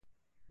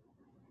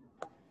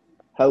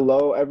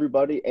Hello,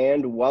 everybody,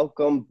 and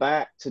welcome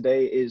back.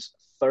 Today is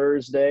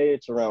Thursday.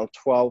 It's around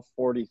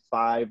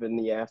 12:45 in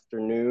the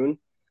afternoon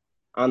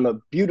on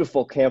the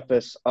beautiful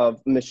campus of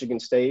Michigan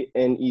State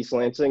in East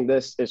Lansing.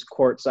 This is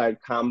Courtside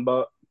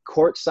Convo,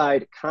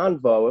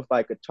 if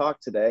I could talk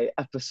today,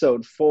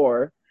 episode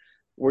 4.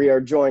 We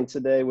are joined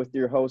today with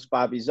your host,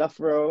 Bobby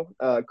Zeffiro,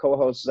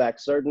 co-host Zach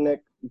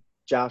Serdenik,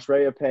 Josh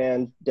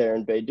Rayapan,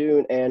 Darren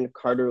Baydoun, and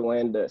Carter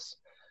Landis.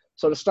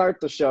 So to start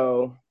the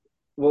show,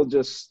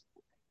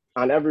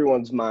 on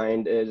everyone's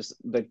mind is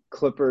the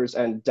Clippers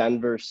and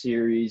Denver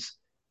series.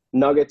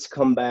 Nuggets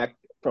come back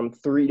from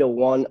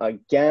 3-1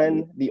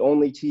 again, the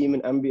only team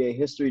in NBA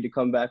history to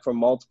come back from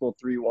multiple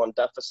 3-1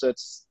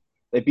 deficits.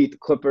 They beat the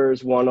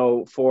Clippers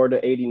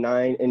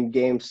 104-89 in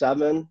Game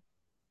 7.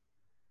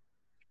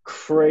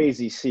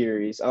 Crazy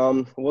series.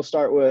 We'll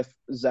start with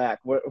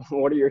Zach.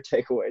 What are your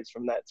takeaways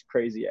from that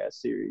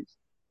crazy-ass series?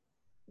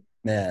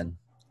 Man,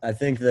 I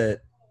think that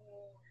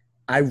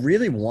I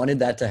really wanted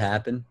that to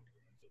happen.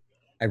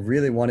 I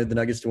really wanted the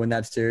Nuggets to win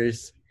that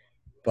series,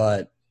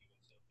 but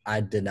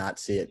I did not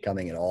see it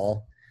coming at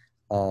all.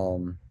 I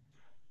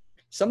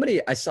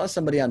saw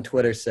somebody on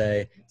Twitter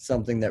say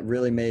something that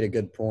really made a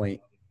good point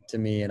to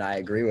me, and I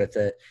agree with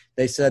it.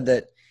 They said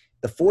that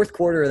the fourth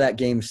quarter of that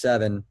Game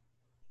 7,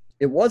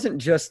 it wasn't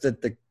just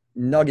that the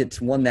Nuggets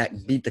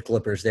beat the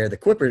Clippers there. The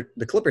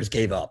Clippers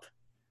gave up.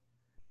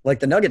 Like,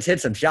 the Nuggets hit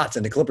some shots,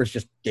 and the Clippers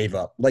just gave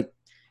up. Like,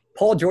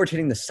 Paul George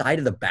hitting the side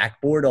of the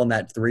backboard on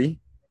that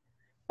three.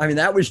 I mean,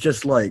 that was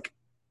just like,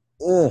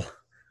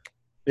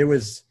 it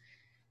was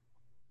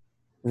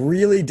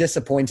really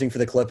disappointing for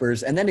the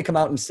Clippers. And then to come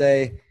out and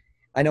say,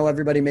 I know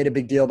everybody made a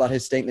big deal about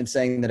his statement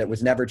saying that it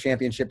was never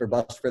championship or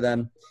bust for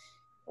them.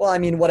 Well, I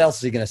mean, what else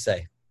is he going to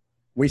say?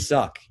 We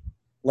suck.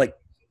 Like,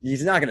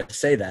 he's not going to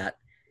say that.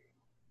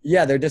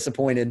 Yeah, they're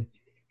disappointed.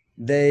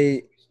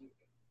 They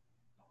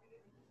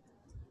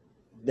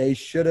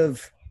should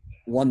have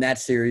won that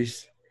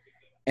series,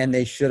 and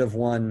they should have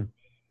won.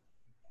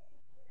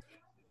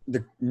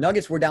 The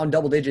Nuggets were down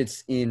double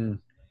digits in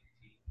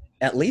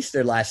at least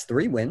their last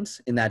 3 wins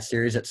in that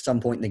series at some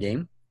point in the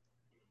game.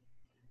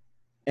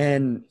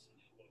 And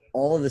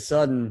all of a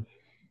sudden,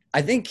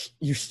 I think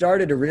you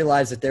started to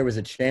realize that there was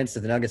a chance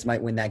that the Nuggets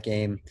might win that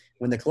game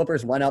when the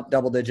Clippers went up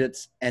double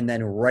digits, and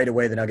then right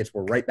away the Nuggets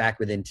were right back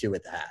within 2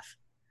 at the half.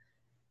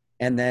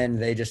 And then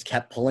they just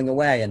kept pulling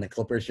away, and the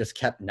Clippers just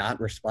kept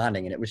not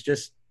responding. And it was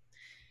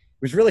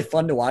really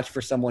fun to watch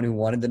for someone who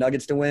wanted the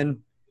Nuggets to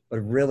win, but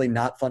really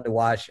not fun to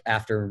watch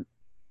after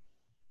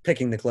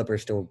picking the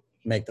Clippers to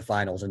make the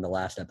finals in the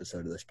last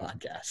episode of this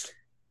podcast.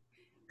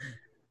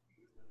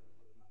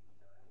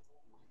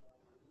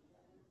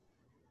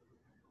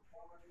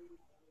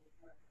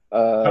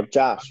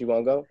 Josh, you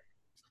want to go?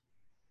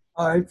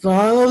 All right, so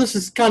I know this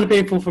is kind of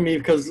painful for me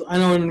because I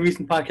know in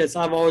recent podcasts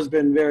I've always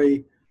been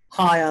very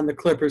high on the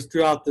Clippers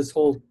throughout this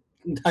whole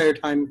entire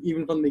time,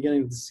 even from the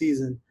beginning of the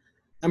season.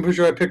 I'm pretty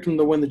sure I picked them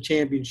to win the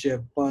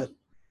championship, but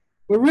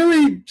we're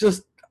really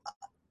just –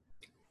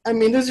 I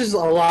mean, there's just a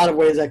lot of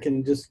ways I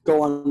can just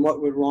go on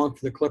what went wrong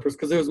for the Clippers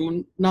because there was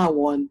not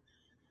one.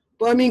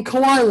 But, I mean,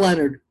 Kawhi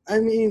Leonard, I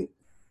mean,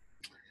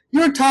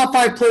 you're a top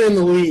 5 player in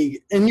the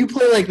league, and you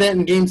play like that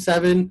in Game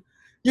 7.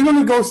 You're going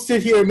to go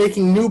sit here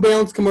making New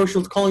Balance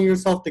commercials calling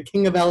yourself the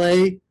king of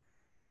L.A.,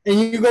 and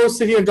you go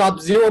sit here and drop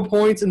 0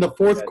 points in the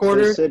fourth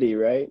quarter. His city,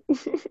 right? Yeah,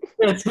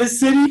 it's his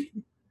city.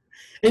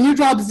 And you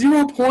drop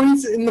 0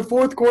 points in the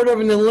fourth quarter of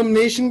an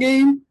elimination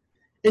game,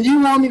 and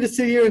you want me to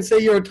sit here and say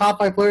you're a top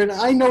 5 player. And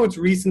I know it's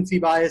recency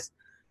bias,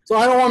 so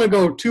I don't want to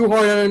go too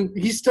hard on him.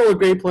 He's still a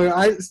great player.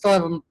 I still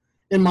have him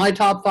in my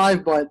top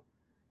 5, but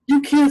you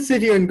can't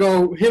sit here and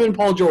go him and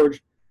Paul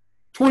George.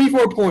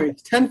 24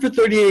 points, 10 for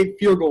 38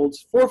 field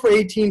goals, 4 for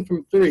 18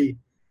 from 3.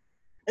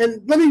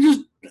 And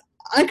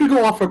I could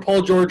go off for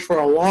Paul George for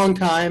a long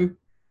time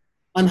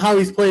on how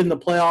he's played in the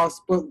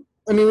playoffs. But,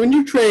 I mean, when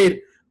you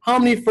trade how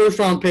many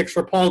first-round picks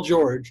for Paul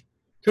George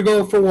to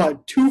go for,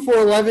 2 for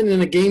 11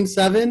 in a Game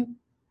 7?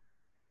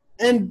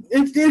 And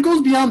it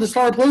goes beyond the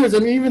star players. I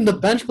mean, even the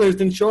bench players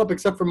didn't show up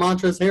except for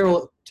Montrezl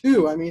Harrell,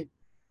 too. I mean,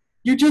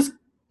 it just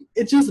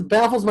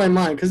baffles my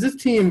mind because this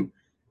team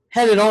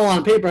had it all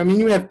on paper. I mean,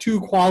 you have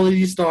 2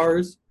 quality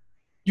stars.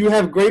 You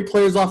have great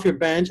players off your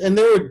bench, and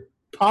they were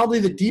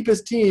probably the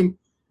deepest team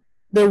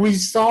that we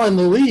saw in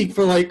the league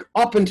for,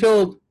 up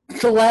until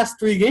the last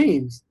 3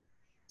 games.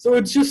 So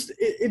it just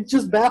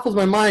baffles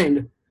my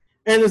mind.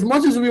 And as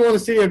much as we want to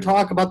sit here and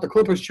talk about the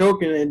Clippers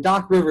choking and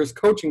Doc Rivers'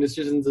 coaching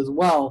decisions as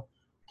well,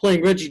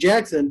 playing Reggie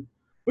Jackson,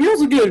 we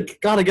also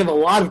got to give a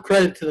lot of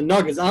credit to the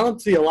Nuggets. I don't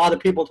see a lot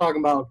of people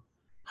talking about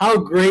how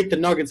great the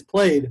Nuggets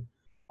played.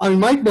 I mean,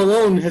 Mike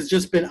Malone has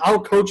just been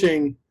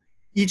out-coaching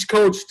each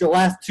coach the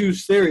last 2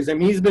 series. I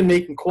mean, he's been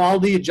making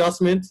quality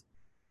adjustments.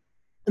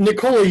 And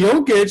Nikola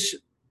Jokic,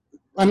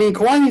 I mean,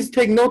 Kawhi needs to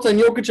take notes on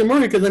Jokic and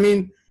Murray because, I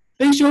mean,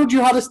 they showed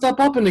you how to step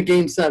up in the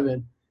Game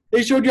 7.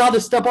 They showed you how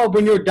to step up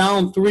when you're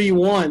down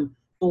 3-1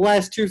 the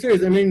last 2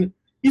 series. I mean,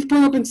 he's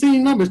putting up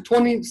insane numbers,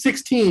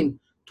 16,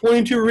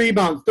 22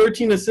 rebounds,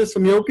 13 assists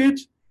from Jokic,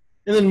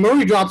 and then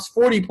Murray drops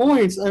 40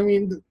 points. I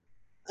mean,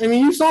 I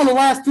mean, you saw the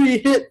last three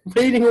hit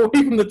fading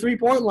away from the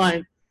 3-point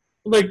line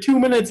with like 2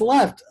 minutes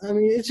left. I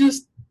mean, it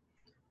just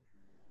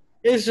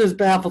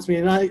baffles me,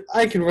 and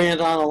I can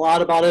rant on a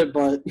lot about it,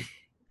 but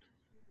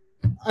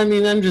I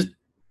mean,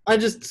 I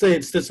just say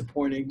it's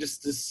disappointing,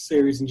 just this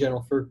series in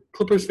general for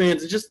Clippers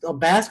fans. It's just a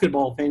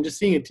basketball fan, just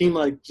seeing a team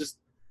like just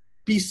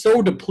be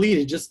so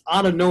depleted, just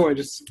out of nowhere,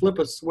 just flip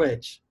a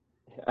switch.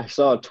 I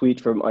saw a tweet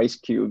from Ice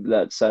Cube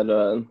that said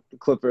the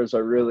Clippers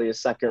are really a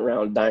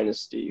second-round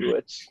dynasty,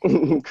 which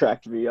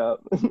cracked me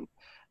up. Who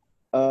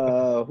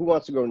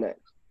wants to go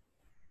next?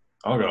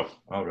 I'll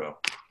go.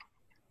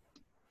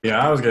 Yeah,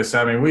 I was gonna say.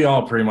 I mean, we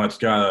all pretty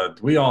much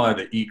we all had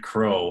to eat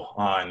crow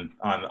on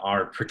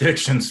our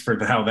predictions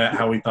for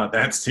how we thought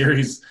that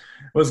series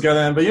was gonna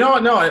end. But you know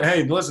what? No,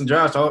 hey, listen,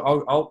 Josh,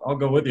 I'll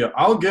go with you.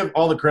 I'll give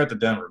all the credit to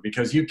Denver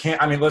because you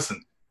can't. I mean,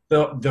 listen,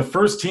 the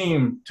first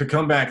team to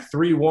come back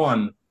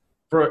 3-1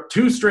 for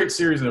 2 straight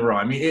series in a row.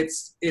 I mean,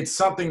 it's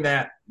something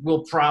that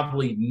we'll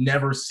probably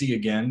never see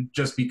again,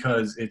 just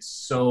because it's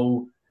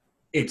so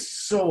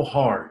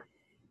hard.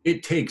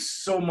 It takes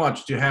so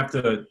much to have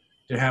to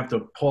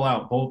pull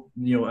out both,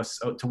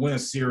 to win a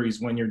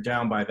series when you're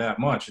down by that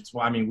much. It's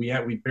why, I mean,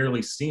 we've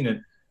barely seen it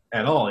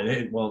at all.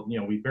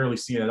 We've barely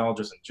seen it at all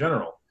just in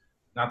general,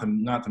 not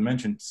to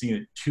mention seeing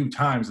it 2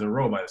 times in a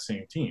row by the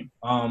same team.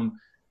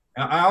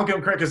 I'll give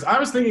them credit because I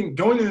was thinking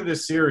going into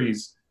this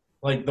series,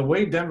 like the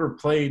way Denver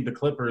played the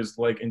Clippers,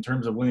 like in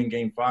terms of winning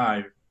Game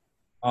 5,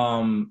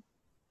 and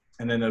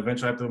then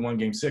eventually after they won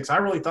Game 6, I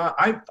really thought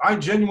I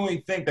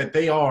genuinely think that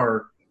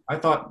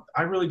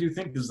I really do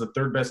think this is the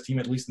 3rd best team,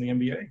 at least in the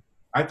NBA.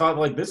 I thought,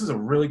 like, this is a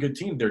really good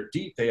team. They're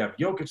deep. They have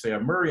Jokic. They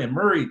have Murray. And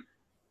Murray,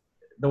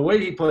 the way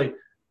he played,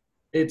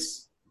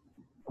 it's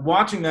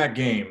watching that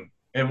game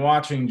and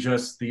watching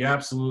just the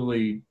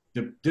absolutely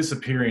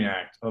disappearing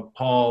act of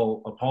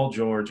Paul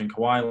George and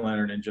Kawhi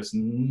Leonard and just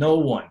no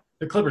one.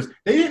 The Clippers,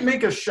 they didn't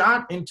make a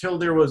shot until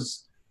there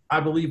was, I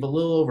believe, a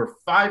little over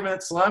 5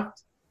 minutes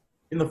left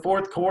in the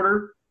 4th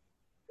quarter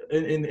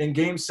in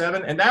Game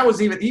 7. And that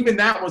was even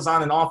that was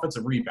on an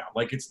offensive rebound.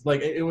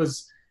 It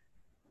was –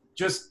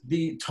 just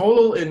the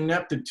total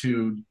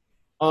ineptitude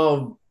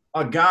of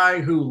a guy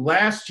who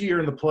last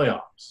year in the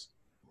playoffs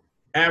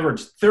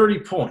averaged 30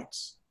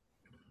 points.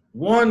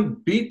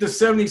 Beat the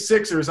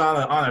 76ers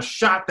on a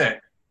shot that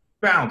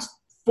bounced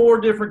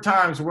 4 different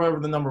times, wherever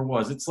the number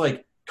was. It's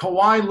like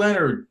Kawhi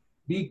Leonard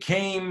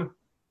became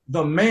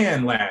the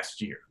man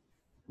last year.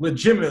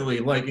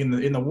 Legitimately, like in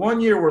the 1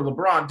 year where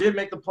LeBron did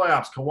make the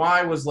playoffs,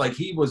 Kawhi was like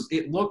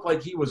it looked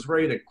like he was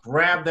ready to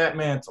grab that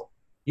mantle.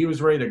 He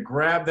was ready to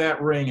grab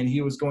that ring, and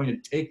he was going to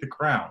take the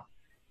crown.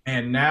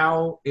 And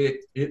now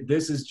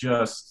this is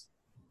just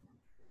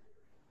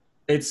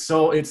it's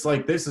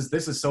like this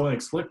is so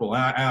inexplicable.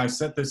 And I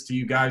sent this to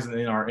you guys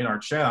in our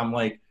chat. I'm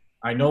like,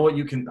 I know what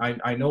you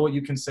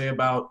can say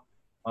about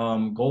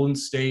Golden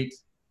State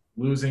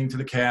losing to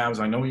the Cavs.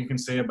 I know what you can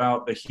say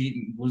about the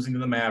Heat losing to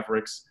the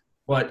Mavericks.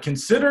 But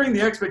considering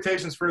the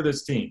expectations for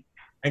this team,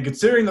 and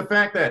considering the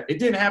fact that it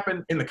didn't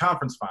happen in the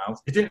conference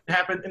finals, it didn't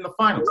happen in the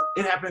finals,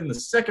 it happened in the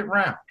 2nd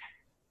round,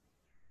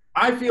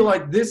 I feel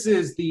like this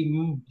is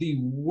the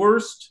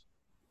worst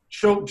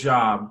choke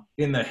job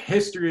in the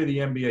history of the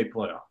NBA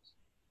playoffs.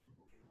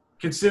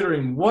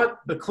 Considering what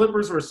the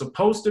Clippers were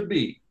supposed to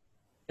be,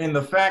 and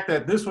the fact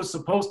that this was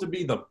supposed to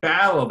be the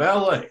battle of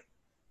LA,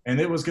 and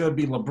it was going to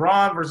be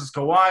LeBron versus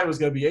Kawhi, it was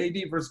going to be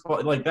AD versus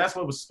Paul, like that's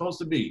what it was supposed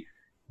to be.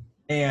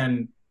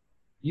 And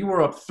you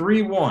were up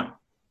 3-1.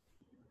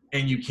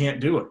 And you can't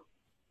do it.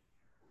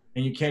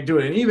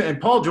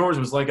 And Paul George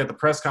was like at the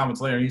press conference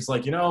later, and he's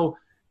like,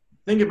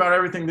 think about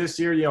everything this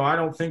year. I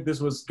don't think this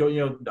was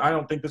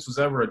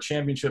ever a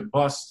championship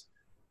bust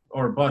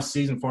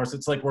season for us.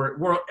 It's like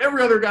where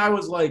every other guy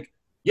was like,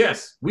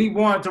 yes, we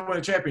wanted to win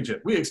a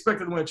championship. We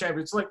expected to win a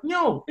championship. It's like,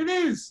 no, it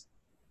is.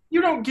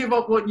 You don't give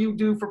up what you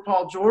do for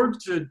Paul George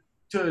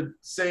to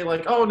say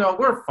like, oh no,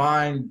 we're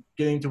fine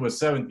getting to a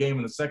 7th game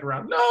in the 2nd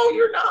round. No,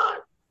 you're not.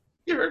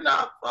 You're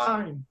not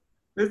fine.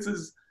 This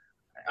is.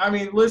 I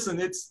mean, listen,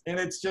 it's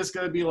just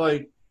going to be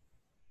like,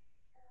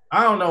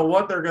 I don't know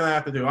what they're going to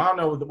have to do. I don't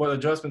know what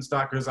adjustments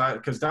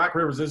because Doc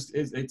Rivers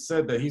it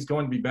said that he's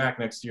going to be back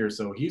next year.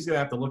 So he's going to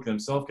have to look at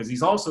himself because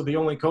he's also the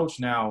only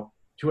coach now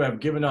to have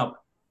given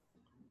up,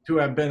 to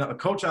have been a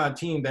coach on a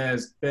team that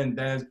has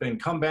been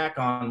come back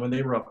on when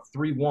they were up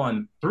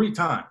 3-1 3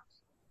 times.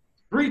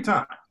 3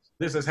 times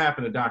this has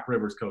happened to Doc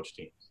Rivers coach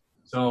teams.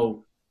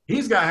 So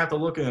he's got to have to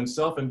look at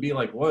himself and be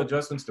like, what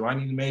adjustments do I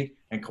need to make?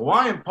 And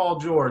Kawhi and Paul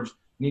George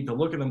need to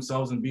look at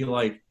themselves and be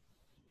like,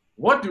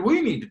 what do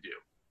we need to do?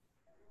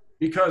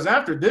 Because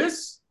after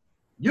this,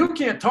 you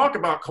can't talk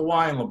about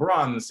Kawhi and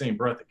LeBron in the same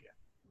breath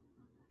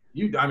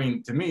again.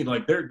 To me,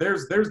 like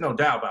there's no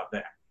doubt about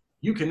that.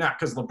 You cannot,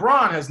 because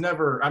LeBron has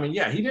never,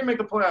 he didn't make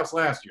the playoffs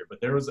last year,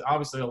 but there was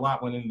obviously a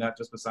lot went into that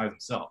just besides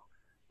himself.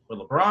 But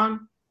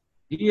LeBron,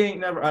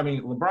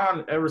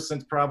 LeBron ever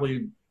since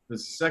probably the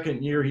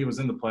 2nd year he was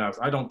in the playoffs,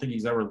 I don't think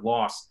he's ever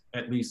lost,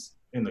 at least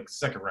in the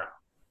 2nd round.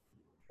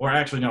 Or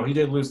actually, no, he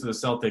did lose to the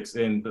Celtics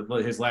in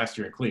his last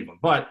year in Cleveland.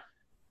 But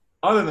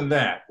other than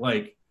that,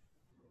 like,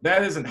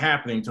 that isn't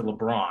happening to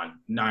LeBron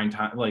 9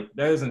 times. Like,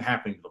 that isn't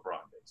happening to LeBron,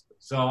 basically.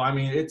 So, I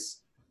mean,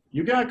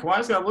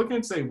 Kawhi's got to look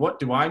and say, what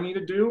do I need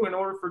to do in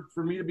order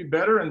for me to be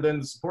better? And then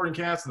the supporting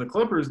cast of the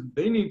Clippers,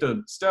 they need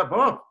to step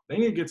up. They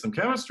need to get some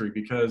chemistry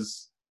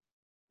because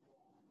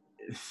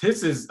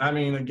this is, I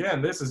mean,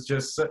 again, this is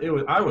just,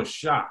 I was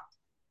shocked.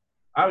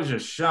 I was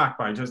just shocked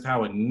by just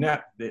how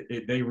inept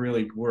they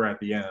really were at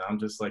the end. I'm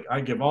just like,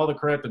 I give all the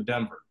credit to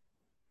Denver.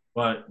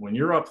 But when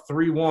you're up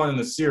 3-1 in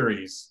the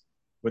series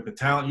with the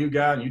talent you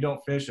got and you don't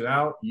finish it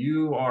out,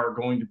 you are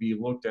going to be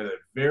looked at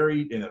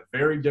in a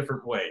very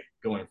different way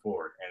going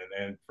forward.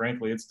 And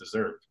frankly, it's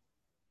deserved.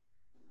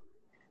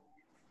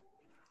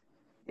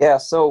 Yeah,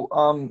 so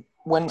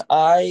when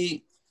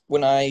I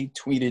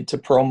tweeted to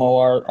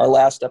promo our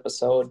last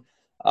episode,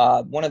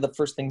 one of the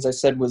first things I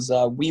said was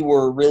we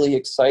were really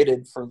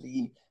excited for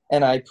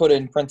and I put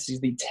in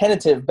parentheses, the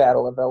tentative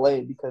Battle of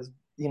LA because,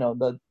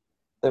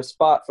 the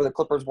spot for the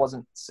Clippers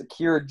wasn't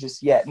secured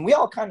just yet. And we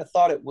all kind of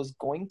thought it was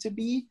going to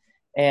be.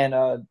 And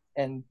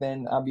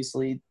then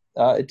obviously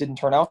it didn't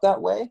turn out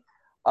that way.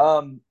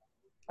 And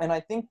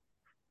I think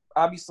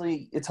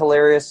obviously it's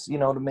hilarious,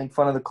 to make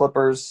fun of the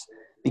Clippers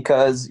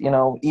because,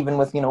 even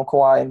with,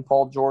 Kawhi and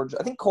Paul George,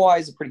 I think Kawhi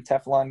is a pretty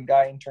Teflon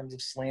guy in terms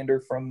of slander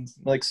from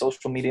like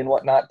social media and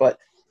whatnot, but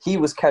he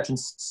was catching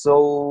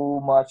so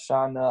much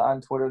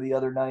on Twitter the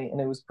other night and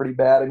it was pretty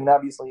bad. I mean,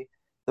 obviously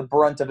the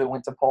brunt of it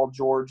went to Paul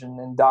George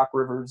and Doc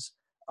Rivers.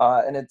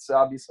 And it's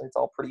obviously it's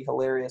all pretty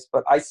hilarious,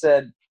 but I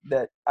said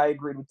that I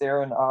agreed with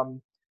Darren.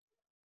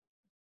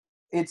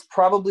 It's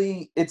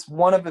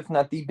one of, if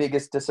not the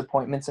biggest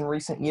disappointments in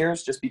recent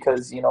years, just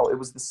because, it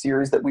was the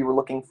series that we were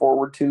looking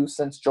forward to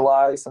since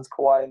July, since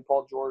Kawhi and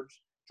Paul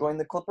George joined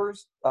the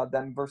Clippers,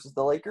 them versus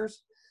the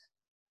Lakers.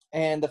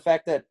 And the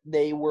fact that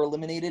they were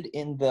eliminated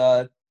in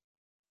the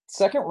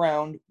second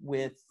round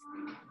with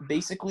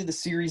basically the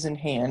series in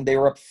hand. They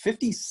were up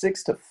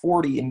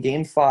 56-40 in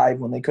game 5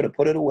 when they could have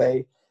put it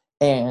away.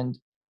 And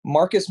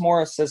Marcus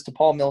Morris says to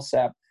Paul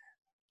Millsap,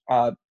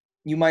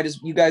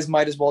 you guys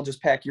might as well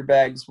just pack your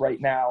bags right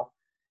now.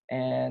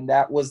 And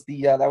that was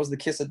the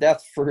kiss of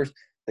death for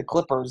the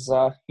Clippers.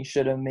 He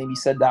should have maybe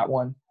said that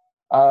one.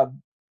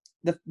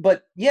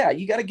 But yeah,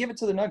 you got to give it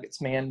to the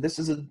Nuggets, man. This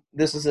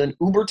is an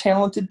uber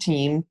talented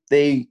team.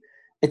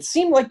 It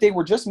seemed like they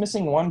were just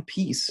missing one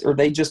piece, or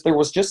there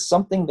was just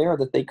something there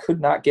that they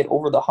could not get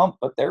over the hump.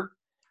 But they're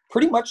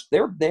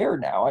there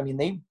now. I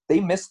mean, they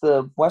missed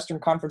the Western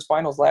Conference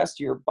Finals last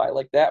year by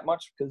like that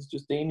much because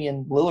just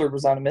Damian Lillard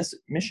was on a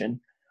mission,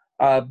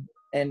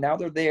 and now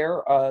they're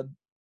there. I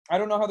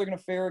don't know how they're going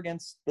to fare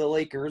against the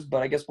Lakers,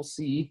 but I guess we'll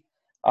see.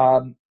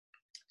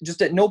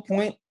 Just at no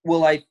point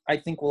will I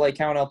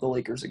count out the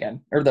Lakers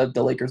again, or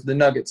the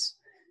Nuggets,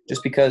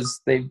 just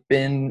because they've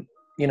been,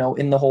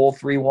 in the hole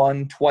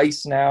 3-1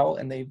 twice now,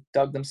 and they've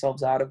dug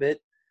themselves out of it.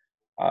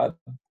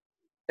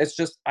 It's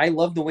just, I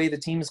love the way the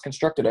team is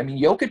constructed. I mean,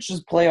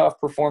 Jokic's playoff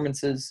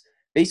performances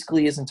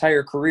basically his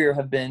entire career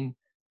have been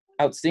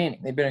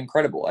outstanding. They've been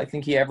incredible. I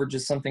think he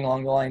averages something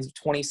along the lines of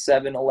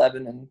 27,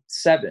 11, and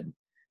 7.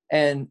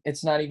 And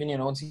it's not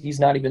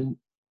even,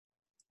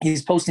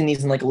 he's posting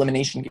these in like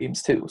elimination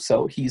games too.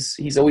 So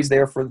he's always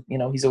there for,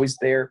 he's always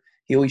there.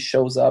 He always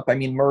shows up. I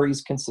mean,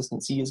 Murray's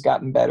consistency has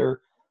gotten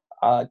better.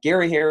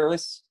 Gary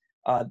Harris,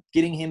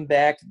 getting him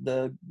back.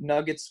 The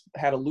Nuggets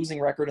had a losing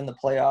record in the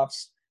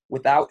playoffs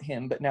without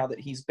him, but now that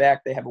he's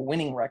back, they have a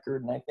winning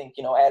record. And I think,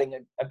 adding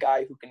a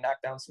guy who can knock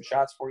down some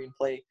shots for you and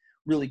play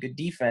really good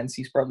defense,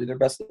 he's probably their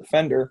best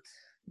defender.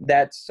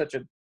 That's such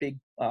a big,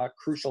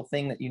 crucial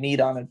thing that you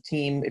need on a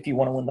team if you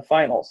want to win the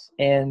finals.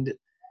 And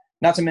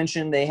not to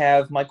mention they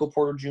have Michael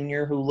Porter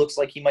Jr., who looks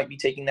like he might be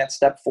taking that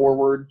step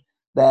forward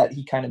that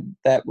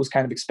was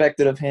kind of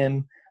expected of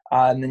him.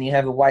 And then you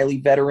have a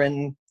wily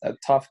veteran, a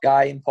tough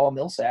guy in Paul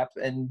Millsap.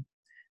 And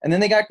then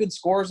they got good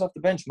scorers off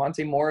the bench.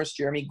 Monte Morris,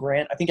 Jeremy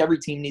Grant. I think every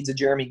team needs a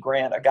Jeremy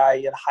Grant,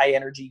 a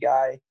high-energy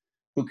guy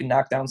who can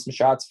knock down some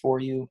shots for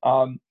you.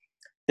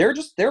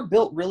 They're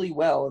built really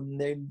well,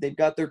 and they've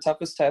got their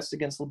toughest test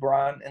against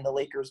LeBron and the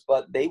Lakers,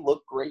 but they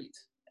look great.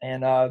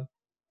 And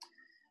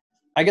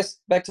I guess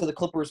back to the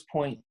Clippers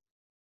point,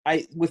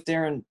 with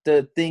Darren,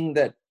 the thing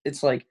that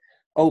it's like,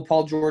 oh,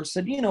 Paul George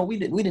said, we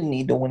didn't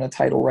need to win a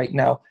title right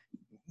now.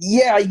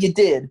 Yeah, you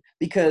did,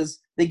 because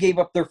they gave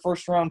up their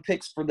first round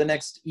picks for the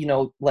next,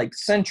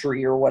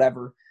 century or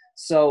whatever.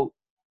 So,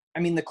 I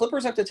mean, the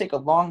Clippers have to take a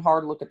long,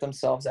 hard look at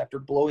themselves after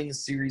blowing a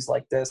series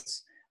like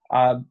this.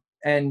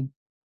 And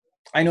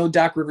I know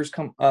Doc Rivers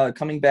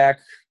coming back.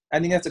 I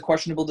think that's a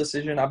questionable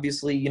decision.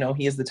 Obviously,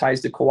 he has the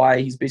ties to Kawhi.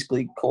 He's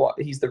basically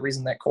he's the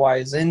reason that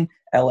Kawhi is in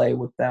LA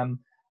with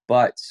them.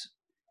 But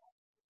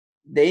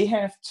they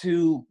have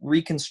to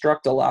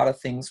reconstruct a lot of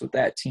things with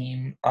that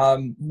team.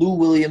 Lou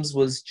Williams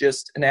was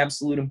just an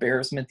absolute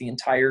embarrassment the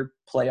entire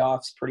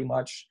playoffs, pretty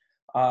much.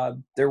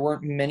 There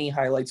weren't many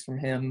highlights from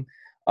him.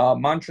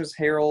 Montrezl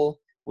Harrell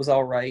was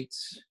all right.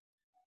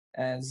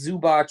 And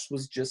Zubac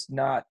was just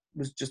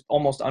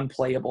almost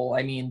unplayable.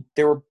 I mean,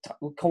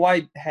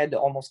 Kawhi had to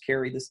almost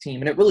carry this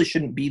team, and it really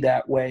shouldn't be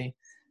that way.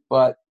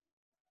 But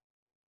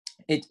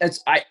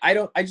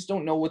I just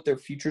don't know what their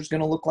future is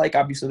going to look like.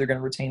 Obviously, they're going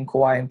to retain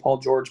Kawhi and Paul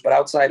George, but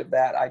outside of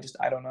that,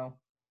 I don't know.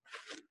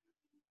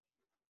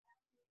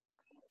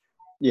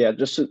 Yeah,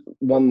 just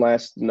one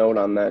last note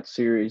on that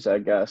series, I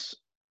guess.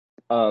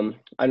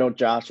 I know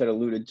Josh had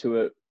alluded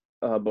to it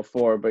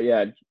before, but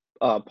yeah,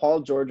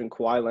 Paul George and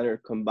Kawhi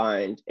Leonard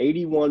combined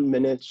 81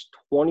 minutes,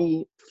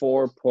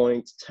 24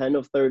 points, 10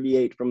 of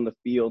 38 from the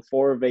field,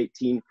 4 of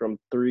 18 from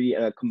three,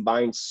 and a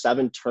combined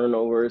 7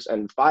 turnovers,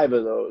 and 5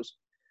 of those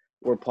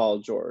were Paul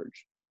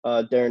George.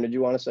 Darren, did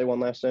you want to say one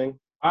last thing?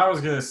 I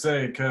was gonna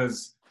say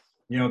because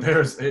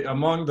there's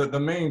among the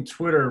main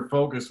Twitter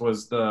focus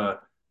was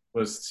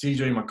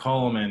CJ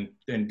McCollum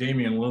and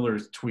Damian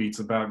Lillard's tweets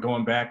about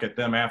going back at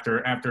them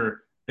after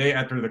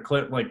the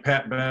clip, like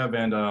Pat Bev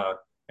and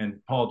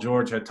Paul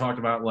George had talked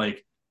about,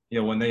 like,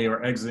 when they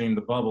were exiting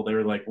the bubble, they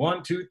were like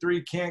 1, 2,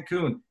 3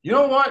 Cancun. You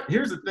know what?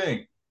 Here's the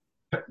thing.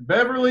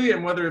 Beverly,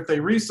 and whether if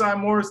they re-sign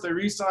Morris, they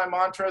re-sign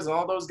Montrez and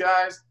all those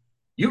guys,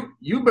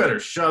 you better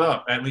shut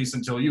up at least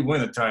until you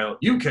win a title.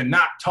 You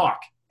cannot talk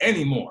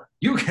anymore.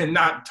 You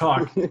cannot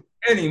talk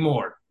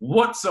anymore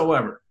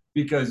whatsoever,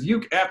 because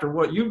after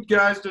what you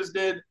guys just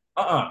did,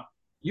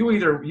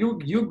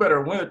 you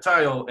better win a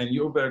title and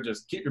you better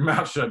just keep your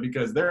mouth shut,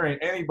 because there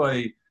ain't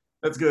anybody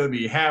that's gonna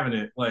be having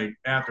it like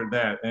after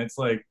that. And it's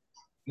like,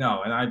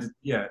 no. And I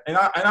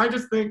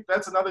just think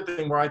that's another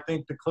thing where I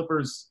think the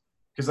Clippers,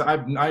 because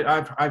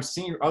I've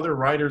seen other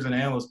writers and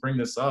analysts bring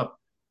this up,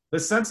 the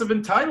sense of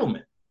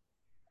entitlement.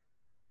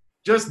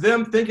 Just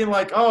them thinking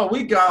like, oh,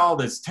 we got all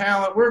this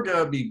talent, we're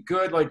gonna be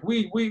good. Like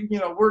we're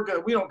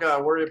good. We don't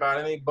gotta worry about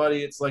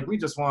anybody. It's like we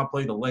just want to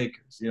play the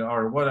Lakers,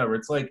 or whatever.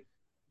 It's like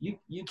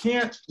you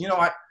can't.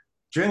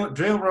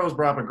 Jalen Rose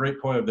brought up a great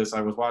point of this.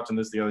 I was watching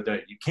this the other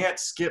day. You can't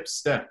skip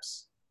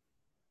steps.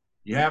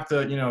 You have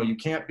to, you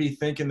can't be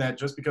thinking that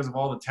just because of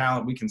all the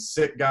talent, we can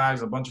sit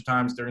guys a bunch of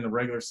times during the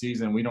regular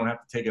season. We don't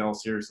have to take it all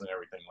seriously and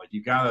everything. Like,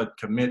 you got to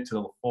commit to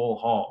the full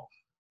haul.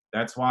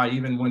 That's why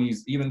even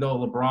though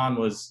LeBron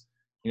was,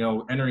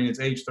 entering his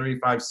age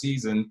 35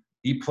 season,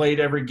 he played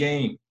every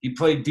game. He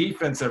played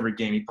defense every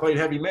game. He played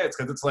heavy minutes,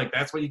 because it's like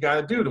that's what you got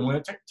to do to win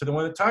a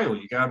title.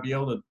 You got to be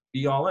able to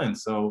be all in.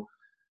 So,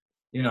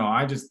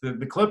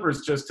 the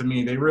Clippers, just to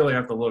me, they really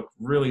have to look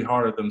really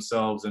hard at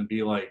themselves and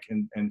be like,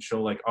 and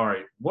show like, all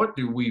right, what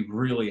do we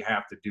really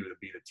have to do to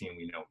be the team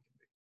we know we can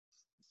be?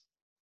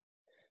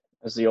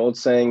 As the old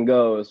saying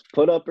goes,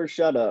 put up or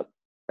shut up.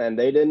 And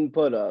they didn't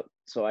put up.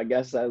 So I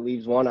guess that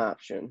leaves one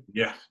option.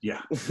 Yeah.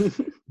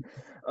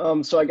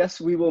 So I guess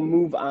we will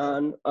move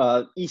on.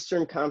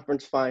 Eastern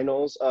Conference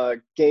Finals.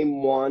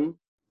 Game 1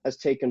 has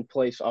taken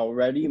place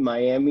already.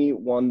 Miami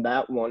won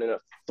that one in a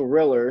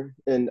thriller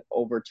in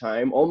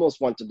overtime. Almost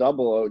went to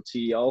double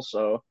OT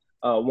also.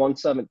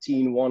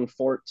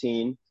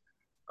 117-114.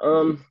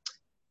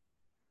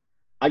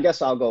 I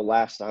guess I'll go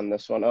last on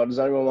this one. Does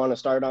anyone want to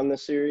start on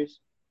this series?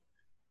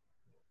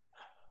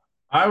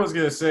 I was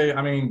going to say,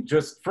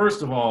 just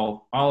first of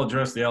all, I'll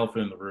address the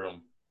elephant in the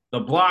room. The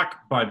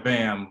block by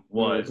Bam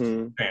was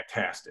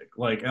fantastic.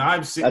 Like, and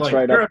I've seen that's like,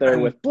 right up there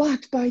with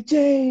blocked by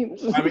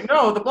James.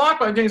 No, the block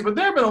by James, but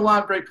there have been a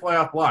lot of great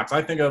playoff blocks.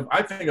 I think of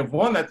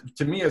one that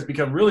to me has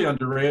become really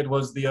underrated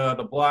was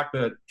the block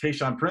that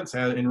Tayshaun Prince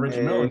had in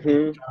Reggie Miller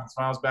John's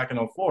Finals back in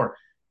 2004.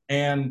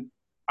 And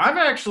I've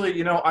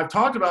actually, I've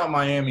talked about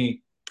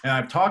Miami, and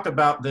I've talked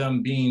about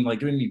them being like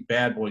giving me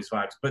bad boys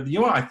vibes. But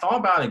what I thought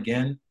about it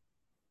again,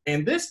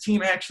 and this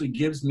team actually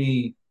gives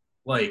me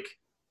like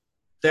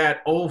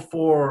that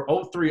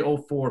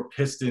 03-04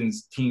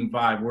 Pistons team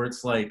vibe, where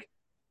it's like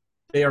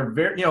they are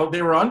very,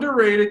 they were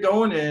underrated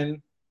going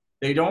in.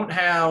 They don't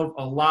have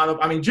a lot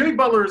of, Jimmy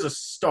Butler is a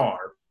star,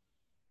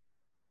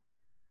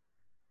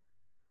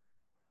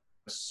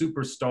 a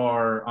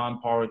superstar on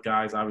par with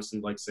guys, obviously,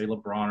 like say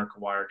LeBron or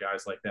Kawhi or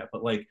guys like that.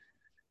 But like,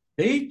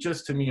 they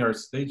just, to me, are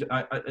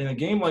in a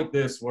game like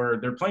this where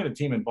they're playing a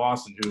team in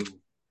Boston who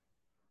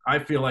I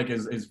feel like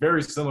is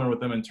very similar with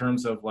them in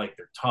terms of like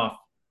they're tough.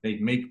 They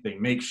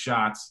make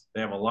shots.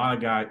 They have a lot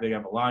of guys. They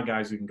have a lot of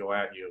guys who can go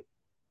at you.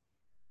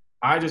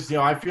 I just,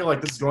 I feel like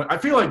this is going. I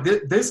feel like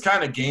this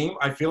kind of game,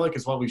 I feel like,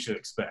 is what we should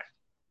expect.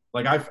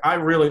 Like I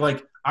really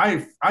like. I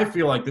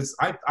feel like this.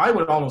 I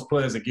would almost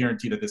put it as a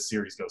guarantee that this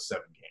series goes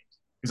 7 games,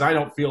 because I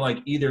don't feel like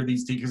either of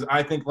these teams. Because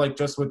I think like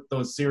just with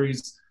those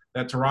series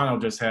that Toronto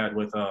just had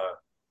with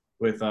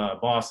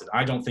Boston,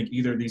 I don't think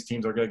either of these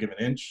teams are going to give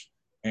an inch.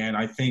 And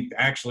I think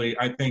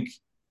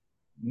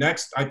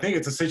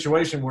it's a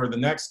situation where the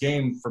next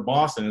game for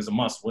Boston is a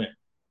must-win,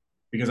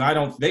 because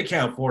they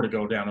can't afford to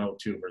go down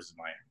 0-2 versus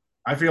Miami.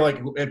 I feel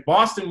like if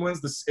Boston wins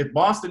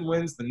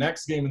the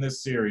next game in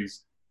this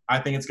series, I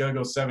think it's going to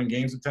go 7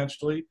 games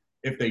potentially.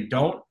 If they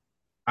don't,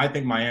 I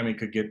think Miami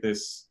could get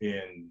this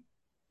in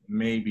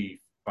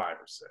maybe 5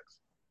 or 6.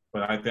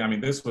 But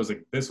this was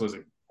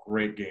a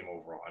great game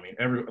overall.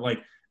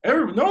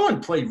 No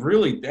one played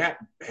really that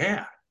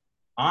bad,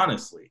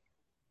 honestly.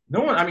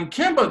 No one,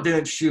 Kemba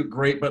didn't shoot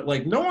great, but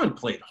like no one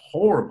played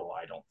horrible,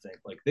 I don't think.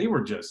 Like they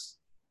were just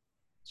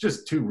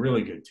 2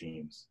 really good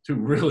teams, 2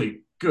 really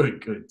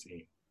good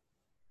teams.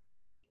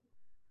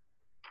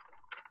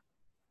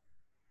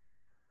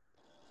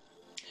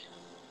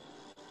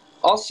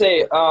 I'll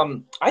say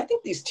I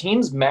think these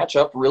teams match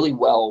up really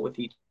well with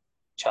each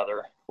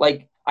other.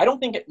 Like, I don't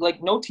think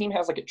no team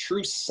has like a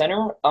true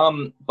center.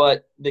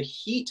 But the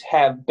Heat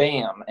have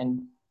Bam,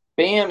 and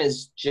Bam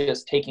is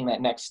just taking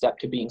that next step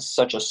to being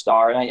such a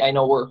star. And I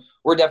know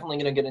we're definitely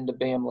going to get into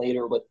Bam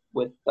later with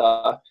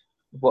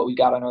what we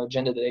got on our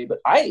agenda today. But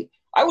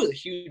I was a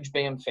huge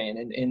Bam fan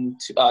in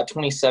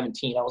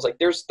 2017. I was like,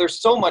 there's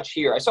so much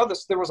here. I saw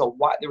this. There was a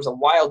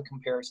wild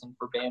comparison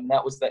for Bam, and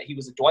that was that he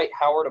was a Dwight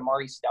Howard,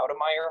 Amari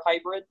Stoudemire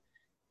hybrid,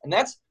 and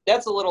that's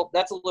a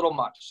little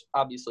much,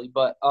 obviously.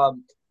 But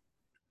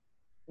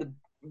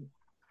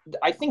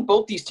I think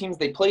both these teams,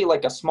 they play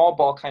like a small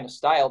ball kind of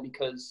style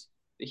because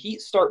the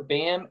Heat start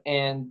Bam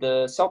and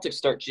the Celtics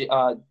start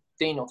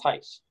Daniel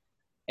Tice,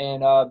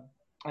 and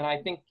I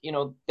think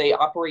they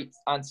operate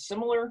on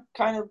similar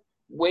kind of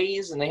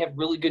ways, and they have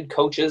really good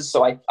coaches.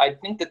 So I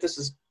think that this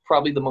is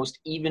probably the most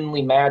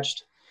evenly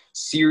matched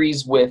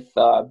series with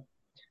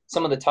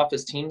some of the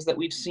toughest teams that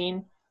we've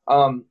seen.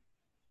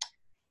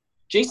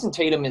 Jason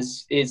Tatum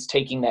is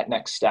taking that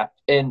next step,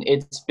 and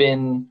it's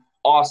been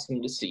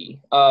awesome to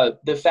see.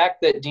 The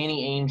fact that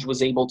Danny Ainge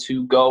was able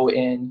to go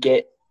and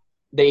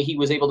he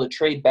was able to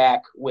trade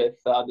back with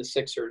the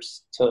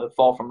Sixers to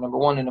fall from number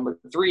 1 to number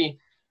 3.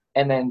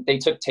 And then they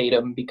took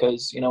Tatum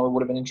because, it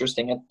would have been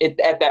interesting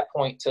at that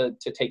point to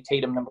take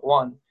Tatum number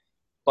 1.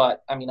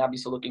 But, I mean,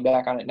 obviously looking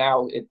back on it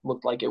now, it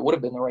looked like it would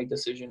have been the right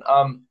decision.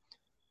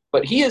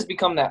 But he has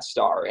become that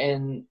star.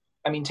 And,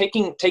 I mean,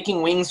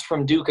 taking wings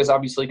from Duke is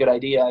obviously a good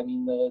idea. I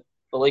mean, the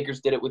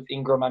Lakers did it with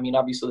Ingram. I mean,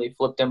 obviously they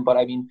flipped him. But,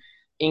 I mean,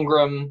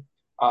 Ingram,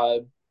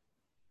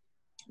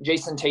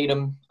 Jason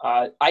Tatum.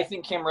 I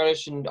think Cam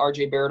Reddish and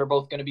R.J. Barrett are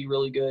both going to be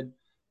really good.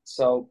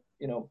 So,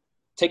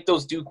 take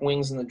those Duke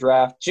wings in the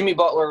draft. Jimmy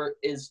Butler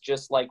is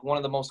just like one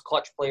of the most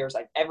clutch players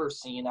I've ever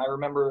seen. I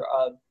remember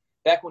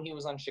back when he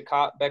was in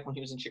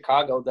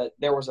Chicago, that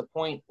there was a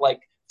point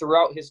like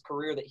throughout his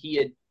career that he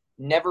had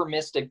never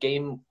missed a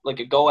game, like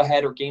a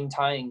go-ahead or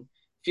game-tying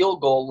field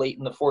goal late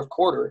in the fourth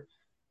quarter.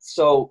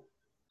 So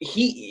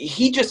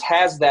he just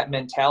has that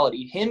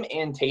mentality. Him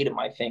and Tatum,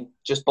 I think,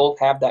 just both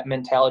have that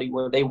mentality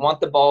where they want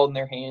the ball in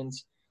their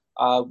hands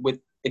with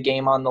the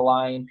game on the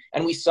line.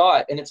 And we saw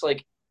it, and it's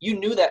like, you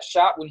knew that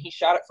shot when he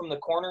shot it from the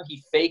corner,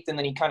 he faked and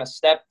then he kind of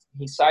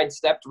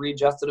sidestepped,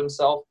 readjusted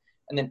himself,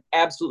 and then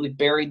absolutely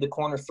buried the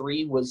corner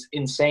 3 was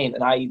insane.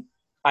 And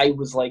I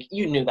was like,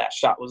 you knew that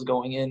shot was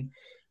going in.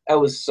 It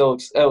was so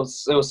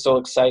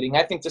exciting.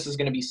 I think this is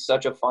going to be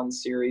such a fun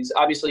series.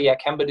 Obviously, yeah,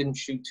 Kemba didn't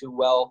shoot too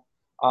well.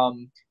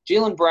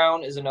 Jaylen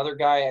Brown is another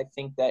guy. I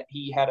think that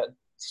he had a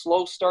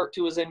slow start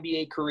to his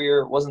NBA career.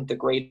 It wasn't the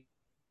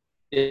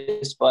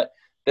greatest, but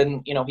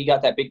then, he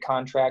got that big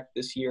contract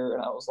this year,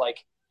 and I was like,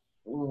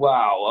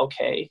 wow,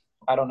 okay.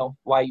 I don't know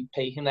why you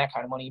pay him that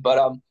kind of money,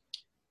 but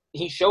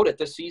he showed it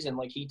this season.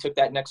 Like, he took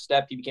that next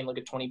step. He became like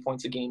a 20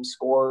 points a game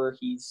scorer.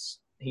 He's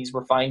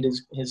refined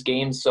his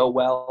game so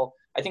well.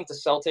 I think the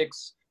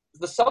Celtics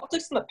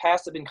in the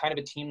past have been kind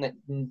of a team that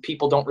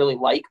people don't really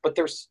like, but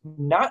there's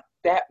not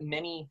that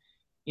many,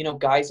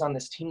 guys on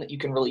this team that you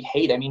can really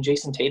hate. I mean,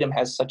 Jason Tatum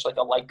has such like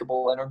a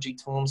likable energy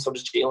to him. So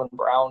does Jaylen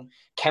Brown.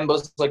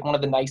 Kemba's like one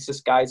of the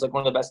nicest guys, like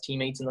one of the best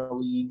teammates in the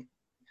league.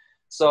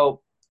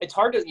 So it's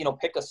hard to,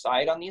 pick a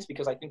side on these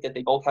because I think that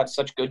they both have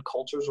such good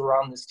cultures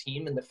around this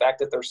team, and the fact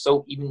that they're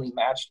so evenly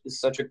matched is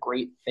such a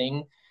great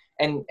thing.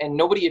 And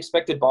nobody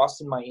expected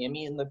Boston,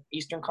 Miami in the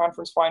Eastern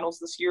Conference Finals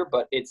this year,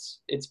 but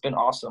it's been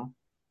awesome.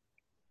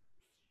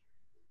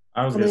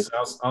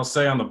 I'll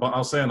say on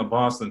the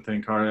Boston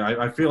thing, Carter.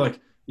 I feel like,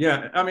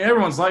 yeah, I mean,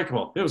 everyone's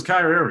likable. It was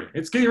Kyrie Irving.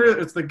 It's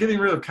getting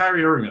rid of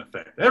Kyrie Irving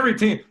effect. Every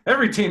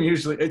team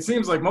usually, it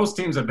seems like most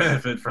teams have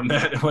benefited from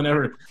that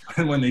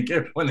when they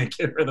get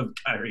rid of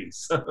Kyrie.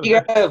 So you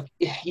gotta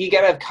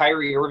have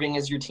Kyrie Irving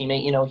as your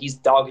teammate. He's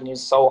dogging you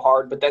so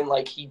hard, but then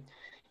like he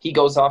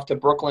goes off to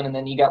Brooklyn, and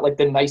then you got like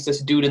the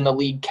nicest dude in the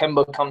league.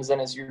 Kemba comes in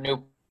as your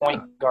new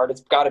point guard.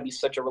 It's got to be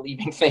such a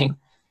relieving thing.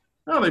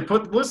 No, they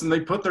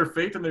put their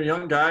faith in their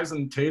young guys,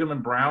 and Tatum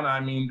and Brown. I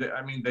mean,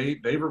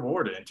 they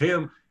rewarded it. And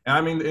Tatum, I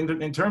mean,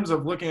 in terms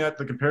of looking at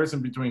the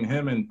comparison between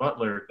him and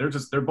Butler,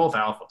 they're both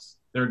alphas.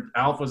 They're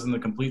alphas in the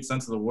complete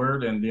sense of the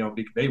word, and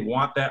they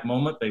want that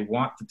moment. They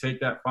want to take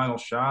that final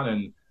shot,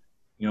 and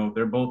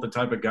they're both the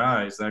type of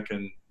guys that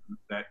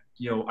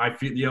I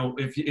feel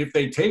if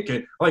they take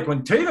it, like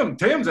when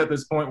Tatum's at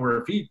this point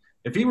where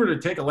if he were to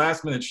take a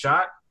last minute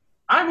shot,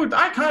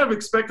 I kind of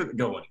expect it to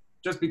go in,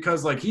 just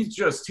because like he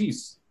just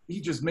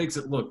makes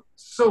it look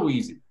so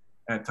easy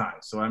at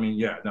times. So I mean,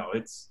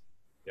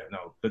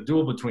 the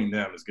duel between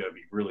them is going to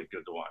be really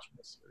good to watch in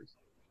this series.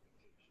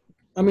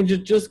 I mean,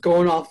 just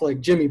going off like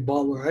Jimmy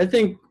Butler, I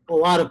think a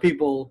lot of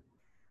people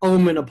owe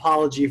him an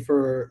apology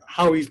for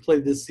how he's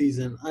played this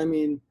season. I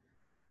mean,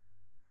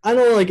 I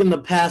know like in the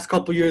past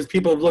couple years,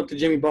 people have looked at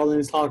Jimmy Butler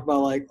and talked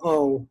about like,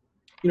 oh,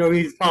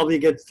 he probably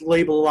gets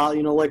labeled a lot,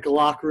 like a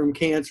locker room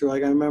cancer.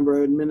 Like I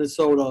remember in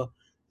Minnesota,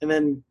 and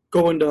then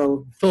going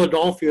to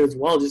Philadelphia as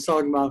well, just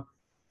talking about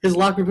his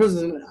locker room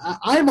presence.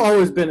 I've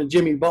always been a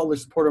Jimmy Butler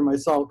supporter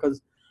myself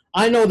because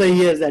I know that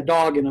he has that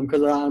dog in him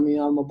because, I mean,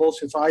 I'm a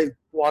bullshit, so I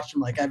watch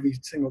him like every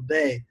single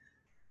day.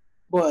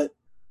 But,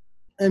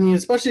 I mean,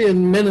 especially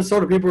in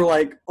Minnesota, people are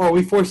like, oh,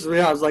 he forces me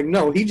out. I was like,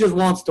 no, he just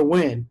wants to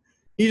win.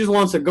 He just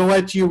wants to go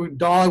at you,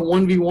 dog,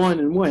 1v1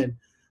 and win.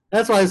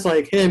 That's why it's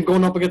like him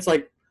going up against,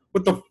 like,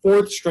 with the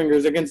fourth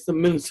stringers against the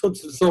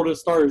Minnesota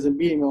Stars and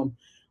beating them.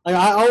 Like,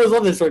 I always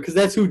love this story because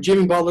that's who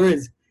Jimmy Butler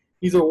is.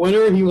 He's a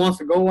winner. He wants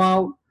to go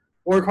out,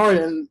 work hard.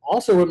 And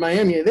also with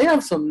Miami, they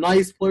have some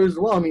nice players as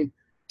well. I mean,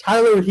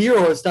 Tyler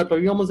Hero has stepped up.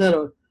 He almost had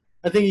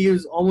I think he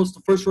was almost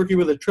the first rookie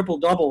with a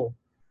triple-double.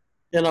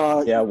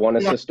 One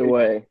assist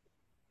away.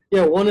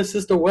 Yeah, one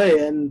assist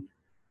away. And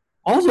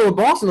also with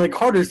Boston, like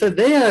Carter said,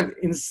 they have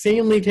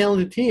insanely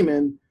talented team.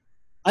 And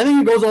I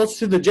think it goes also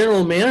to the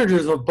general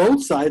managers of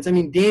both sides. I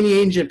mean, Danny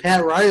Ainge and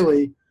Pat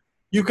Riley,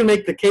 you can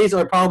make the case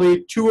are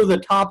probably two of the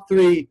top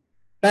three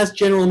best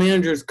general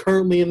managers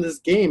currently in this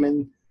game.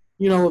 And,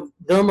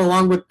 them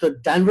along with the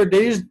Denver,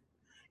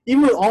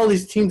 even with all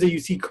these teams that you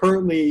see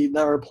currently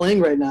that are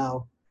playing right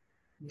now,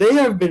 they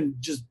have been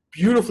just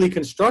beautifully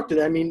constructed.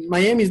 I mean,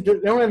 they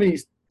don't have any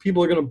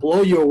people who are going to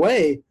blow you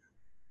away.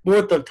 But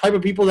with the type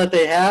of people that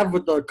they have,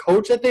 with the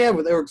coach that they have,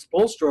 with Eric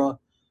Spoelstra,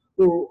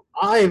 who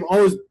I've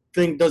always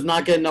think does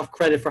not get enough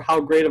credit for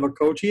how great of a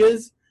coach he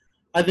is.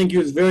 I think he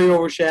was very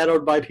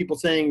overshadowed by people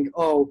saying,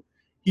 oh,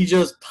 he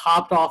just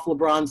hopped off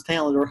LeBron's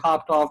talent or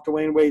hopped off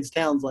Dwayne Wade's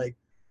talent. Like,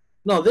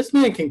 no, this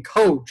man can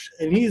coach,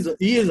 and he is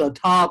a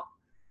top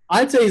 –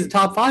 I'd say he's a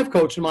top 5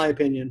 coach in my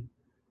opinion.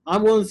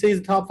 I'm willing to say he's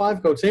a top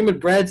 5 coach. Same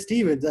with Brad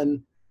Stevens,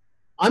 and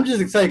I'm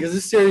just excited because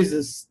this series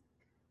is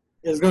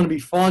going to be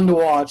fun to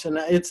watch, and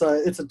it's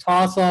a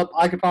toss-up.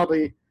 I could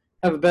probably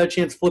have a better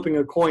chance flipping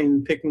a coin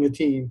and picking a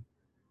team.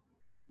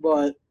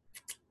 But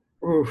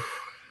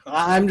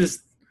I'm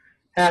just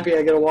happy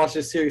I get to watch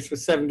this series for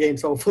 7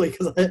 games, hopefully,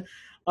 because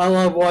I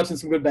love watching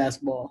some good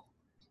basketball.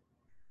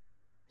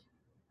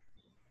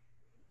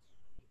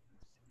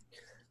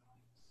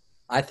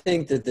 I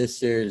think that this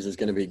series is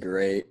going to be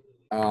great.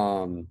 I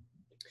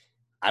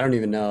don't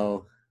even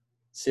know.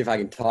 See if I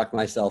can talk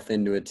myself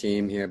into a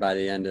team here by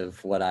the end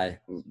of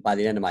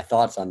my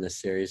thoughts on this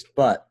series.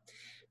 But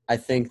I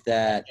think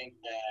that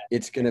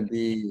it's going to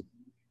be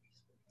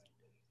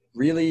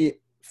really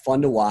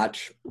fun to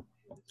watch.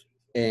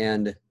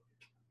 And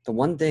the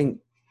one thing,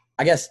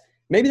 I guess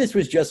maybe this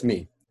was just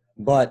me,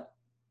 but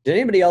did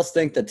anybody else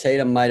think that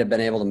Tatum might have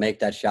been able to make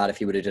that shot if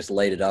he would have just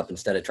laid it up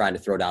instead of trying to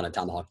throw down a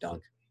tomahawk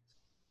dunk?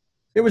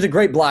 It was a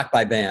great block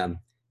by Bam.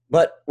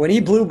 But when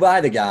he blew by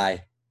the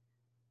guy,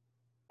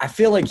 I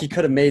feel like he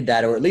could have made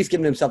that or at least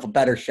given himself a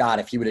better shot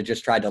if he would have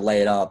just tried to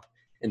lay it up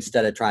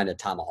instead of trying to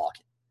tomahawk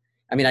it.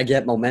 I mean, I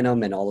get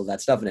momentum and all of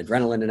that stuff and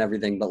adrenaline and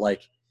everything, but,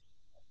 like,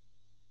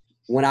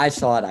 when I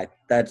saw it,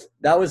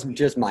 that was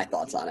just my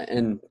thoughts on it.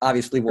 And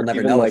obviously we'll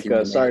never know if he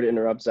would sorry to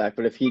interrupt, Zach,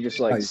 but if he just,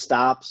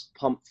 stops,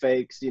 pump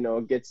fakes,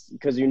 gets –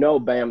 because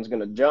Bam's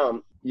going to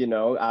jump,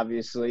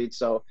 obviously.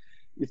 So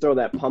you throw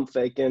that pump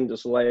fake in,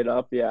 just lay it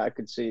up. Yeah, I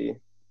could see.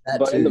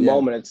 But in the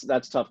moment,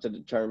 that's tough to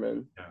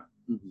determine. Yeah.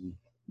 Mm-hmm.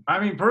 I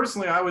mean,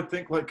 personally, I would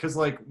think because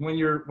when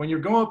you're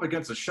going up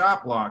against a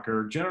shot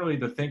blocker, generally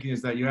the thinking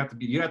is that you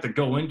have to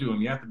go into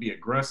him, you have to be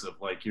aggressive.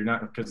 Like you're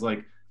not because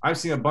I've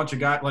seen a bunch of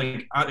guys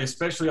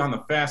especially on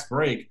the fast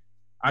break,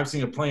 I've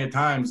seen it plenty of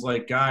times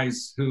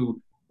guys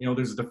who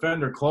there's a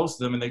defender close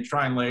to them and they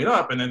try and lay it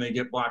up and then they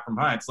get blocked from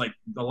behind. It's like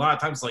a lot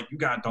of times you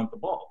gotta dunk the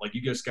ball,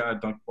 you just gotta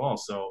dunk the ball.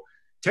 So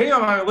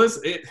Tatum,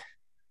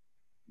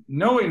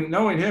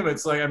 knowing him,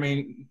 it's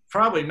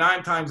probably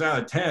 9 times out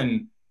of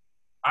 10.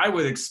 I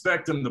would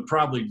expect him to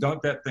probably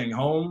dunk that thing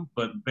home,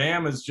 but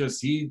Bam is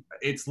just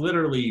it's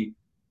literally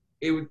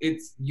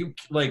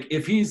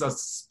if he's a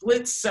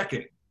split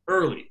second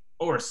early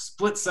or a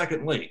split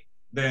second late,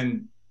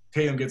 then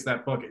Tatum gets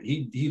that bucket.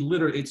 He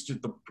literally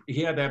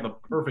he had to have the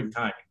perfect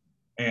timing.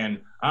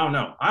 And I don't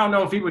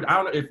know if he would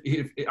I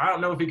don't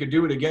know if he could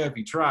do it again if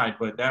he tried,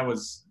 but that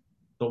was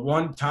the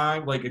one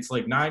time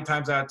 9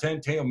 times out of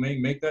 10 Tatum may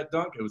make that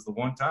dunk. It was the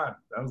one time.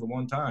 That was the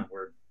one time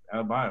where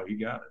Adebayo he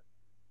got it.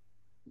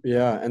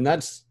 Yeah, and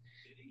that's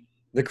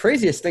the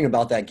craziest thing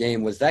about that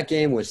game was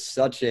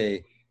such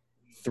a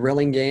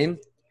thrilling game,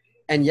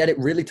 and yet it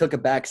really took a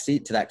back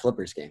seat to that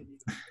Clippers game.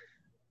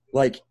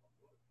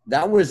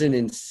 That was an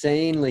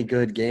insanely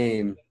good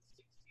game,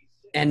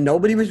 and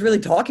nobody was really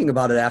talking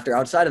about it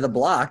outside of the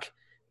block.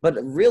 But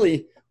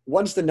really,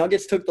 once the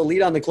Nuggets took the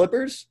lead on the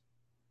Clippers,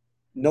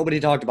 nobody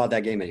talked about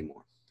that game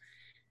anymore.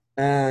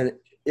 And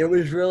it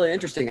was really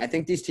interesting. I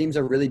think these teams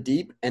are really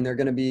deep, and they're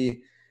going to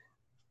be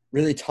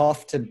really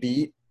tough to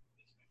beat.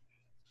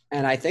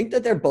 And I think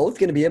that they're both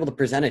going to be able to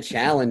present a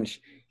challenge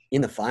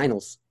in the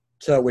finals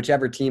to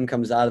whichever team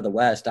comes out of the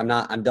West.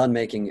 I'm done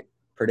making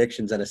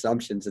predictions and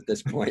assumptions at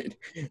this point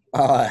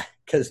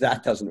because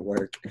that doesn't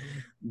work.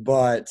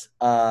 But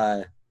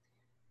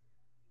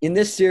in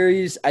this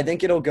series, I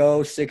think it'll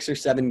go 6 or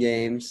 7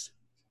 games.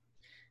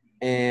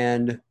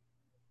 And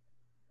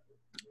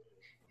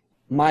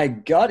my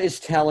gut is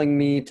telling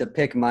me to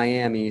pick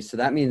Miami, so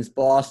that means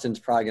Boston's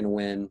probably going to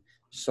win.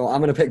 So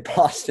I'm going to pick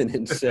Boston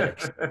in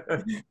 6.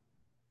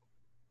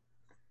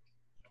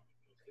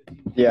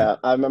 Yeah,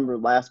 I remember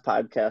last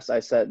podcast I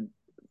said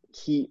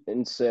Heat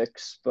in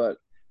 6, but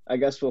I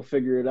guess we'll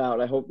figure it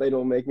out. I hope they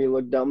don't make me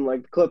look dumb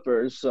like the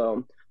Clippers.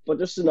 So, but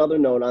just another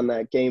note on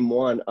that game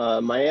one.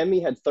 Miami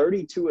had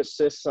 32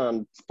 assists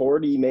on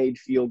 40 made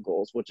field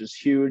goals, which is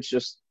huge.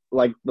 Just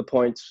like the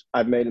points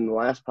I've made in the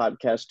last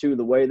podcast too.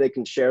 The way they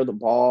can share the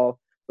ball,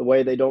 the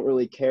way they don't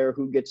really care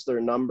who gets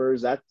their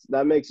numbers. That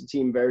makes a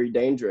team very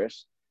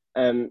dangerous.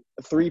 And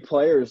 3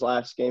 players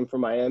last game for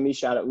Miami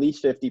shot at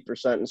least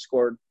 50% and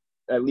scored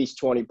at least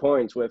 20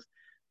 points, with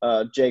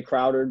Jay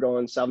Crowder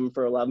going 7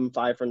 for 11,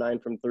 5 for 9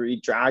 from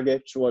 3.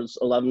 Dragic was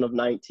 11 of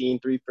 19,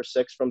 3 for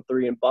 6 from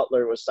 3. And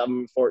Butler was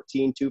 7 for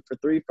 14, 2 for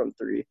 3 from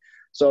 3.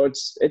 So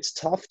it's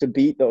tough to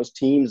beat those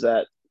teams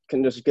that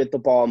can just get the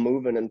ball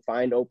moving and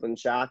find open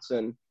shots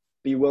and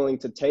be willing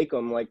to take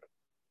them. Like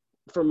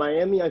for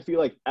Miami, I feel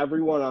like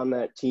everyone on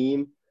that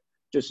team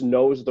just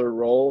knows their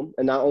role.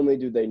 And not only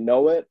do they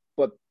know it,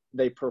 but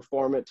they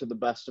perform it to the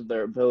best of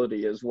their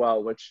ability as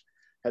well, which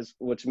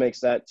makes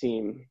that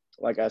team,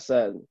 like I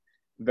said,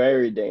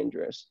 very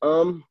dangerous.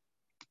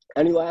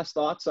 Any last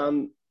thoughts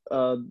on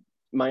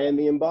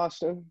Miami and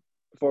Boston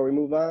before we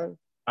move on?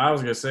 I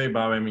was gonna say,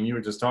 Bob. I mean, you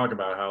were just talking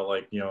about how,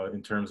 like,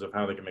 in terms of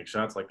how they can make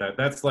shots like that.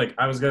 That's like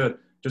I was gonna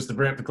just to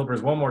bring up the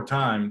Clippers one more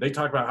time. They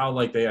talked about how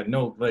like they had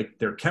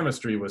their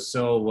chemistry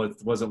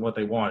wasn't what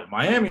they wanted.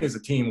 Miami is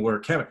a team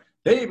where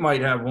they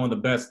might have one of the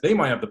best. They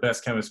might have the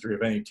best chemistry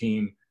of any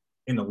team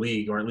in the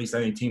league, or at least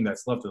any team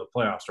that's left in the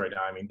playoffs right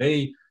now. I mean,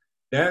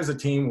 that is a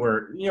team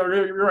where,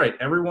 you're right.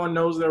 Everyone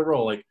knows their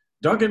role. Like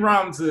Duncan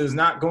Robinson is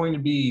not going to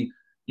be,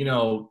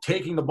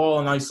 taking the ball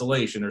in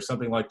isolation or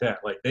something like that.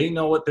 Like they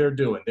know what they're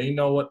doing. They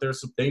know what they're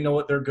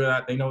good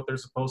at. They know what they're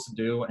supposed to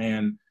do.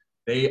 And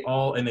they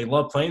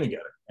love playing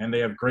together and they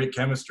have great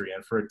chemistry.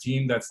 And for a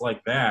team that's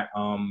like that,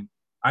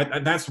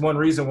 that's one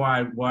reason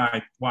why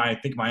I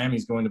think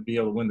Miami's going to be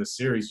able to win the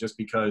series, just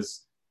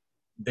because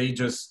they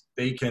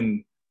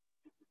can,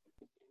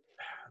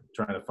 I'm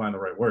trying to find the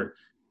right word.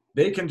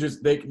 They're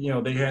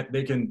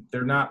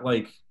not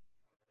like,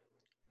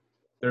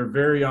 they're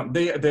very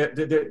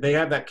they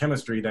have that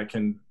chemistry that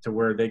can, to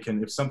where they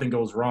can, if something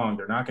goes wrong,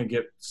 they're not gonna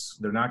get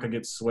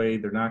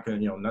swayed, they're not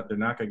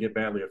gonna get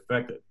badly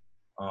affected,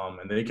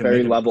 and they can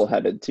very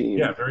level-headed team.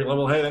 Yeah, very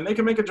level-headed, and they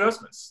can make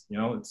adjustments,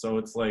 so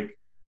it's like,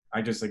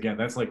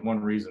 that's like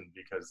one reason,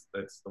 because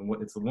it's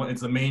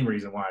the main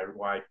reason why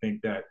I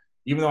think that,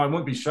 even though I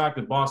wouldn't be shocked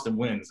if Boston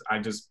wins,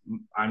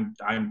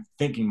 I'm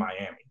thinking Miami.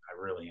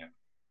 I really am.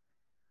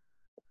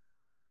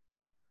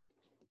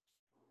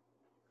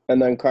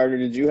 And then, Carter,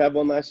 did you have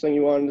one last thing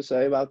you wanted to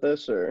say about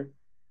this, or?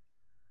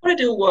 I want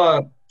to do.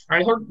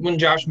 I heard when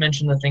Josh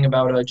mentioned the thing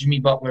about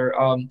Jimmy Butler.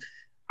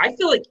 I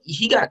feel like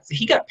he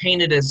got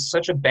painted as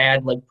such a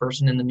bad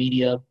person in the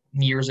media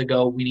years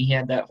ago when he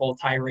had that whole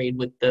tirade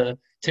with the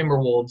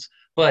Timberwolves.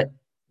 But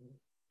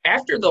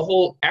after the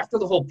whole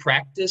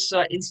practice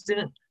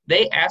incident,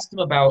 they asked him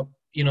about,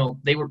 he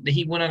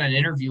went on an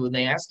interview and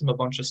they asked him a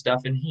bunch of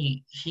stuff, and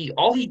he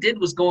all he did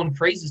was go and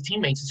praise his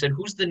teammates and said,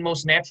 "Who's the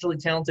most naturally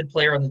talented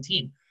player on the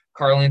team?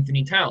 Karl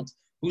Anthony Towns.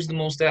 Who's the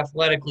most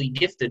athletically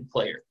gifted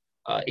player?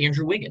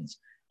 Andrew Wiggins."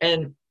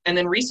 And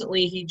then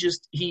recently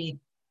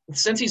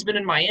since he's been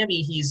in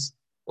Miami, he's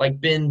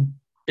been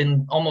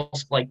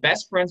almost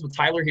best friends with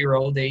Tyler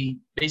Hero. They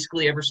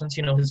basically, ever since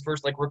his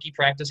first rookie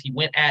practice, he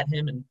went at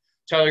him and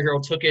Tyler Hero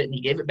took it and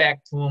he gave it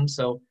back to him.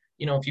 So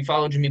if you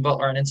follow Jimmy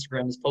Butler on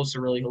Instagram, his posts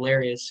are really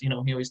hilarious. He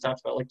always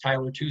talks about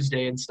Tyler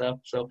Tuesday and stuff.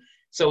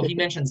 So he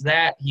mentions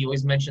that. He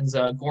always mentions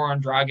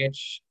Goran Dragic.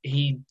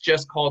 He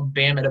just called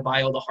Bam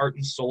Adebayo the heart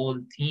and soul of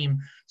the team.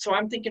 So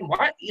I'm thinking,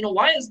 why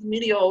has the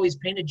media always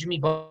painted Jimmy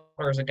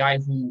Butler as a guy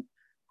who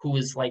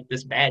is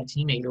this bad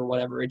teammate or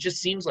whatever? It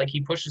just seems like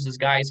he pushes his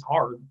guys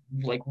hard,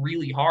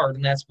 really hard,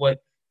 and that's what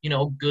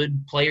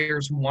good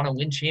players who want to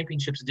win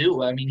championships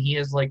do. I mean, he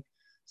has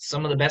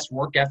some of the best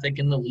work ethic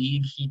in the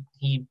league.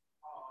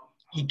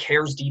 He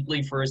cares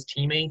deeply for his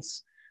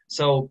teammates.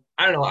 So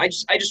I don't know. I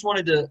just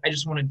wanted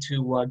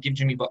to give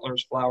Jimmy Butler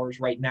his flowers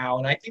right now,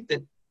 and I think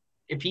that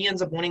if he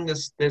ends up winning the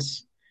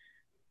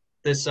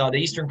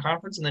Eastern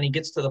Conference and then he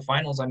gets to the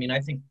finals, I mean, I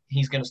think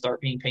he's going to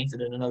start being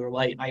painted in another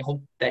light. And I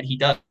hope that he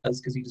does,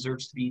 because he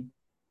deserves to be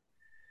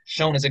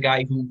shown as a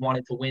guy who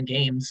wanted to win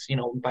games,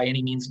 by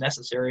any means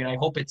necessary. And I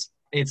hope it's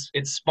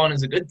spun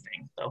as a good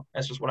thing. So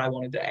that's just what I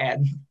wanted to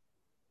add.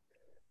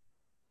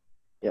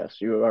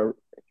 Yes, you are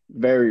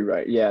very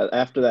right. Yeah,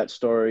 after that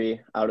story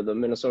out of the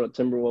Minnesota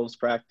Timberwolves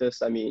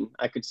practice, I mean,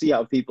 I could see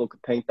how people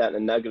could paint that in a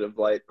negative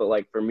light.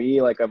 But for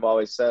me, I've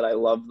always said, I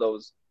love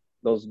those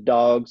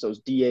dogs, those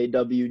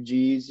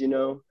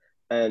DAWGs,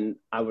 and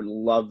I would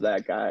love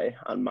that guy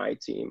on my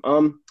team.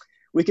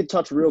 We could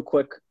touch real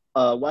quick,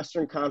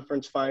 Western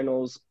Conference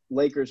Finals,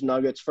 Lakers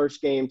Nuggets,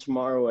 first game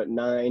tomorrow at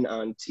 9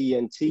 on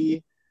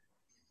TNT.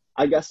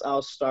 I guess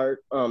I'll start.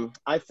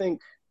 I think,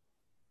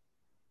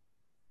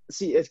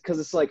 it's because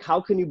it's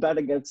how can you bet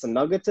against the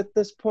Nuggets at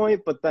this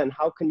point? But then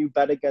how can you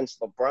bet against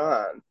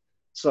LeBron?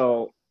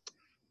 So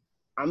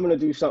I'm going to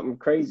do something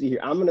crazy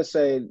here. I'm going to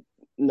say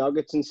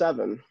Nuggets in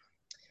 7.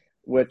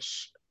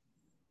 Which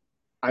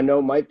I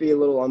know might be a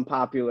little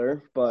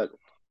unpopular, but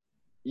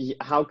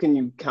how can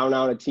you count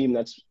out a team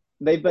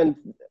they've been,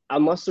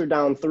 unless they're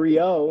down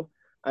 3-0,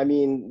 I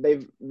mean,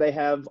 they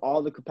have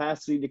all the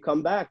capacity to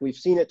come back. We've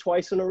seen it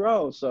twice in a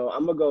row. So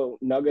I'm going to go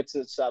Nuggets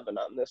in 7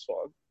 on this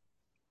one.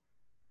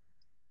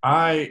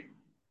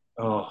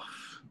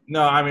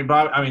 No, I mean,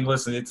 Bob,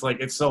 listen,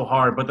 it's so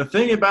hard. But the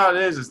thing about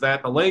it is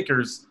that the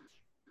Lakers,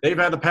 they've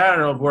had the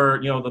pattern of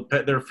where,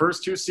 their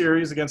first 2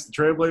 series against the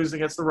Trailblazers,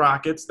 against the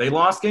Rockets, they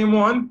lost game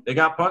 1. They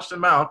got punched in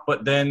the mouth,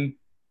 but then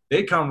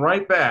they come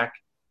right back.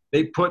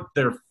 They put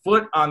their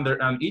foot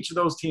on each of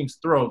those teams'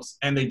 throats,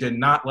 and they did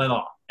not let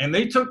off. And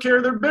they took care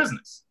of their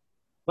business.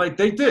 Like,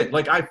 they did.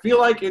 Like, I feel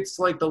like it's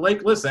like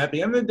listen, at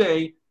the end of the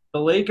day, the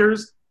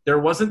Lakers, they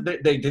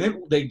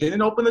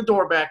didn't open the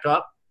door back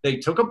up. They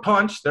took a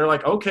punch. They're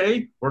like,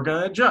 okay, we're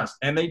going to adjust.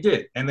 And they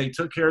did. And they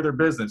took care of their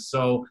business.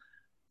 So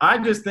I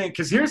just think –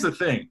 because here's the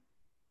thing.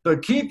 The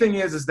key thing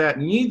is that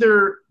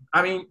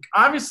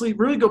obviously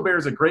Rudy Gobert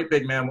is a great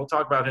big man. We'll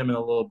talk about him in a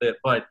little bit.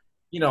 But,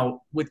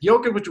 with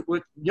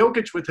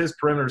Jokic with his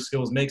perimeter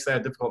skills makes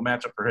that a difficult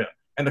matchup for him.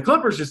 And the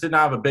Clippers just did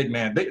not have a big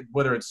man.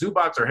 Whether it's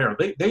Zubac or Harrell,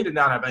 they did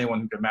not have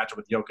anyone who could match up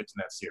with Jokic in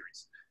that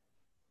series.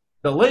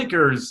 The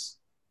Lakers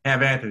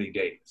have Anthony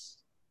Davis.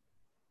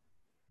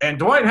 And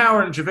Dwight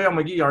Howard and JaVale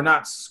McGee are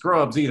not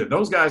scrubs either.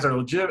 Those guys are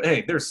legit.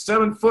 Hey, they're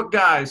 7-foot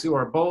guys who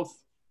are both,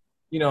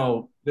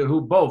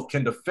 who both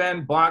can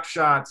defend, block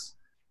shots.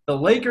 The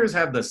Lakers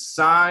have the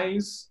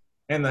size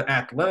and the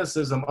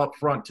athleticism up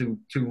front to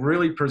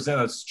really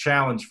present a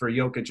challenge for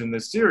Jokic in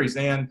this series.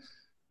 And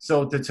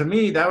so to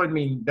me, that would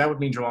mean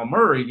Jamal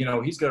Murray,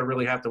 he's going to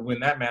really have to win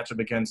that matchup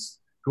against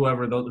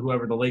whoever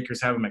the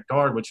Lakers have him at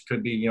guard, which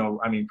could be,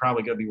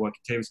 probably going to be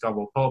Kentavious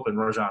Caldwell-Pope and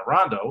Rajon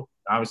Rondo.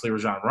 Obviously,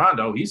 Rajon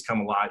Rondo, he's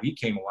come alive. He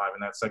came alive in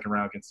that second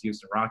round against the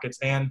Houston Rockets.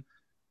 And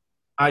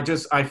I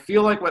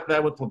feel like with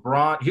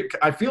LeBron,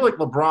 I feel like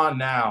LeBron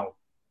now,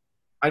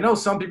 I know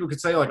some people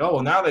could say like, oh,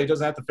 well, now that he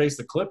doesn't have to face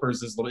the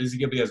Clippers, is he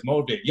going to be as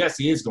motivated? Yes,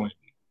 he is going to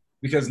be.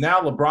 Because now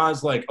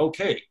LeBron's like,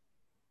 okay,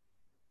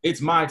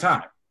 it's my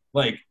time.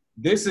 Like,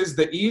 this is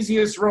the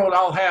easiest road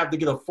I'll have to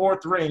get a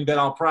 4th ring that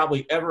I'll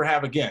probably ever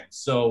have again.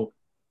 So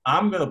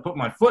I'm going to put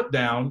my foot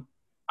down.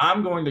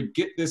 I'm going to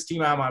get this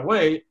team out of my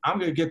way. I'm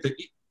going to get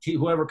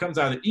whoever comes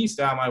out of the East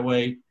out of my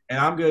way, and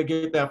I'm going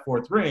to get that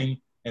 4th ring.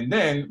 And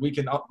then we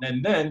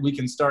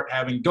can start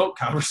having GOAT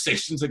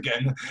conversations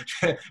again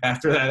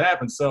after that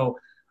happens. So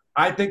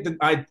I think that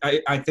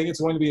I think it's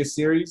going to be a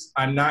series.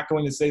 I'm not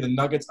going to say the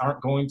Nuggets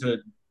aren't going to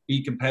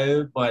be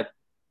competitive, but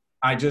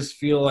I just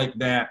feel like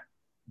that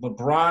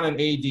LeBron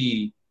and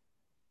AD,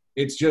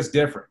 it's just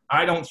different.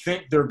 I don't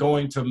think they're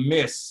going to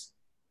miss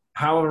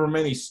however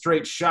many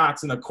straight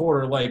shots in a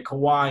quarter like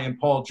Kawhi and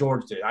Paul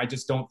George did. I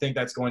just don't think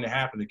that's going to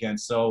happen again.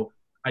 So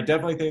I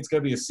definitely think it's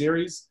going to be a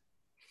series.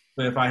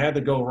 But if I had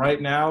to go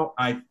right now,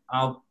 I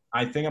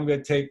think I'm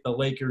going to take the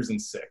Lakers in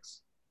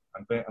 6.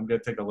 I'm going to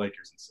take the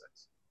Lakers in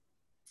 6.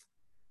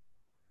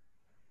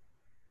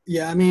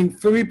 Yeah,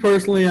 for me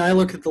personally, I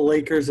look at the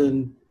Lakers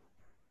and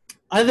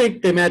I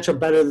think they match up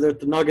better with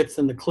the Nuggets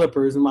than the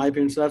Clippers, in my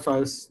opinion. So that's why I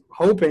was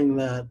hoping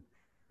that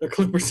the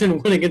Clippers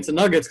didn't win against the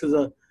Nuggets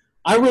because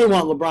I really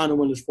want LeBron to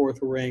win his 4th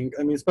ring.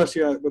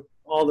 Especially with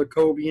all the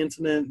Kobe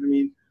incident.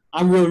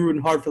 I'm really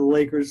rooting hard for the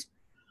Lakers.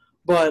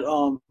 But,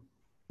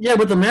 yeah,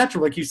 with the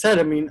matchup, like you said,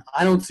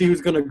 I don't see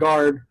who's going to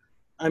guard.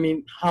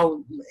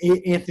 How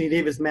Anthony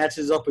Davis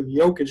matches up with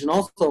Jokic. And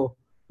also,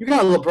 you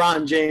got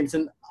LeBron James.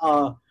 And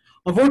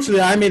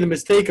unfortunately, I made the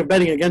mistake of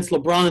betting against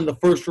LeBron in the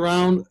first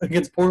round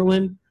against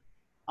Portland.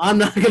 I'm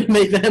not going to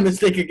make that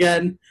mistake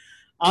again.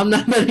 I'm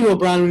not betting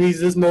LeBron when he's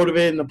this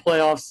motivated in the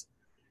playoffs.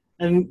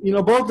 And,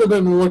 both of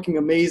them are looking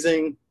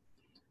amazing.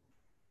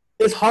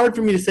 It's hard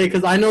for me to say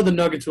because I know the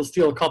Nuggets will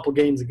steal a couple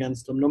games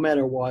against them no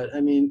matter what.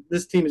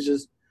 This team is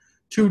just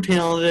too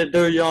talented.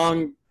 They're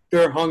young.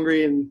 They're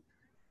hungry. And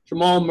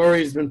Jamal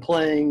Murray's been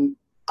playing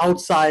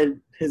outside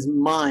his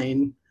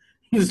mind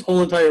this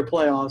whole entire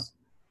playoffs.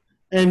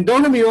 And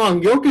don't get me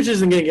wrong, Jokic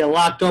isn't going to get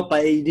locked up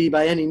by AD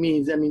by any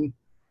means.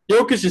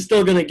 Jokic is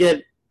still going to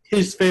get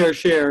his fair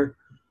share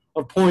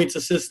of points,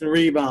 assists, and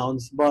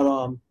rebounds.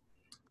 But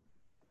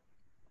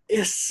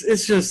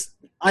it's just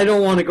I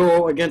don't want to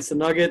go against the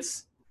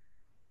Nuggets.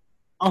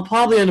 I'll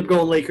probably end up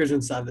going Lakers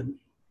in 7.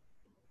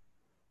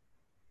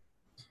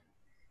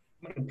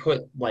 I'm going to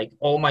put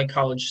all my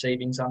college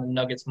savings on the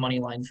Nuggets money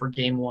line for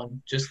game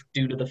 1 just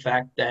due to the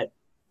fact that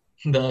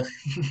the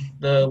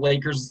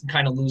Lakers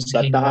kind of lose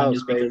game 1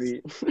 just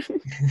baby.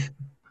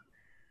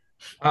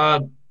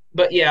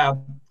 But yeah,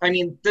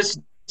 this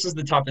is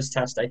the toughest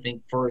test I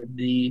think for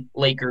the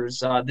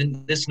Lakers.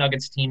 This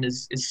Nuggets team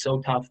is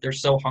so tough. They're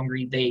so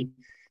hungry. They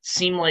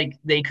seem like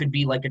they could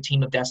be like a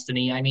team of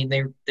destiny.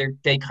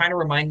 They kind of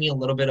remind me a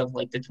little bit of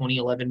like the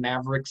 2011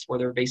 Mavericks where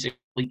they're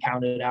basically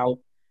counted out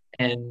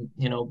and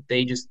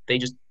they just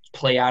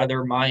play out of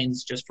their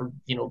minds just for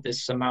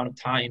this amount of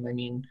time.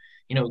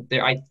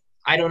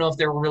 I don't know if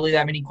there were really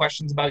that many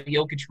questions about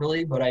Jokic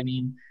really, but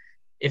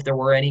if there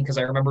were any, because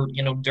I remember,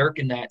 Dirk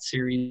in that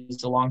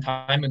series a long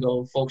time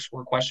ago, folks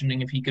were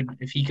questioning if he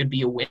could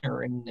be a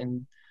winner,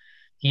 and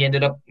he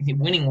ended up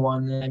winning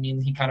one. I mean,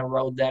 he kind of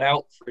rode that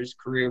out for his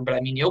career, but I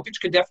mean, Jokic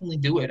could definitely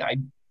do it.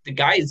 The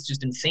guy is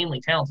just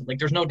insanely talented. Like,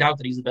 there's no doubt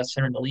that he's the best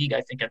center in the league,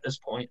 I think, at this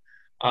point.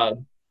 Uh,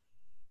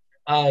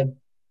 uh,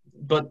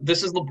 but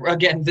this is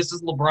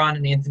LeBron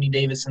and Anthony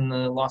Davis and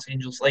the Los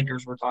Angeles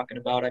Lakers we're talking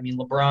about. I mean,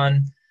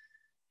 LeBron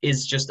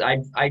is just,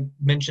 I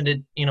mentioned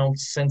it,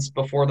 since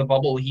before the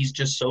bubble. He's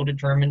just so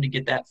determined to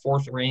get that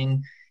fourth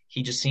ring.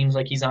 He just seems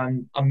like he's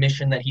on a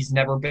mission that he's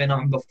never been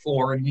on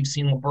before. And we've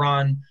seen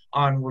LeBron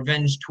on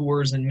revenge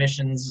tours and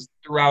missions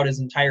throughout his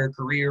entire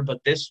career,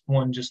 but this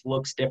one just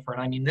looks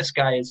different. I mean, this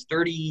guy is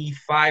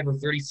 35 or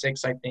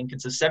 36, I think.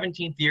 It's his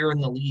 17th year in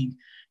the league,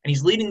 and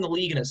he's leading the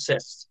league in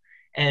assists.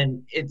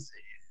 And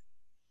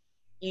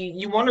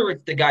you wonder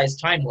if the guy's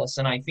timeless,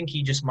 and I think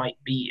he just might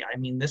be. I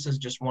mean, this is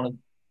just one of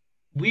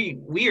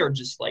we are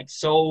just like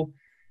so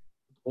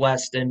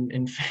blessed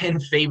and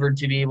favored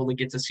to be able to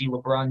get to see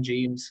LeBron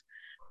James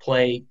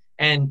play.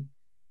 And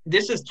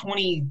this is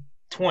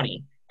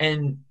 2020,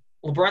 and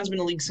LeBron's been in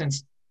the league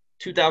since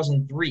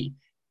 2003.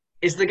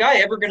 Is the guy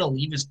ever going to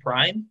leave his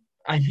prime?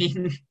 I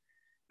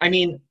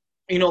mean,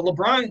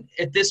 LeBron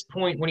at this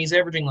point, when he's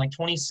averaging like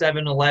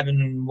 27,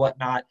 11 and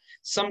whatnot,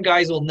 some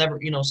guys will never,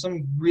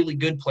 some really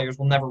good players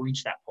will never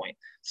reach that point.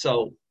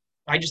 So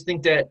I just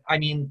think that,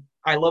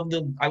 I love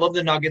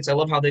the Nuggets. I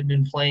love how they've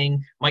been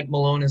playing. Mike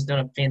Malone has done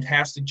a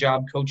fantastic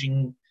job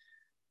coaching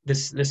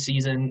this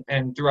season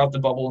and throughout the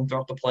bubble and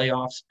throughout the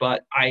playoffs.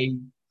 But I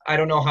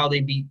don't know how they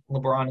beat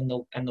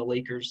LeBron and the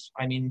Lakers.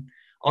 I mean,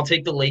 I'll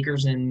take the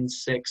Lakers in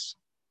 6.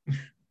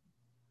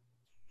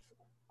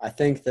 I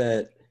think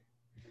that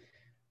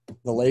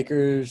the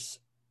Lakers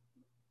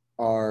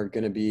are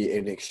going to be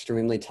an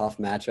extremely tough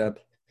matchup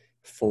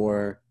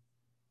for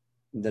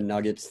the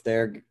Nuggets.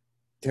 They're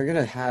going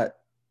to have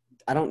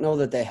 – I don't know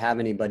that they have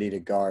anybody to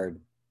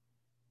guard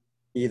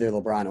either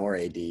LeBron or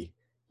AD.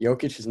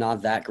 Jokic is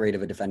not that great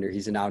of a defender.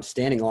 He's an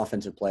outstanding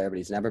offensive player, but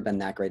he's never been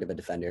that great of a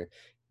defender.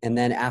 And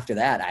then after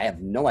that, I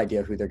have no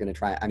idea who they're going to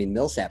try. I mean,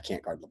 Millsap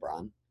can't guard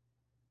LeBron.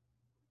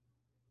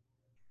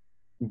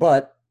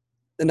 But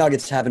the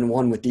Nuggets haven't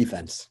won with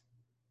defense.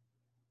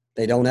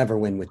 They don't ever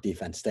win with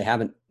defense. They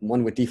haven't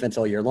won with defense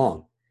all year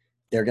long.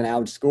 They're going to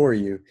outscore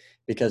you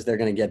because they're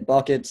going to get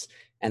buckets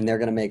and they're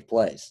going to make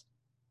plays.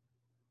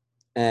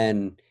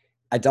 And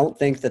I don't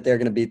think that they're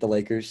going to beat the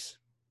Lakers.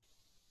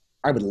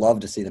 I would love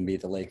to see them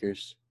beat the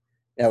Lakers.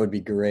 That would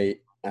be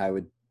great.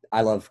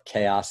 I love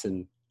chaos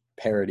and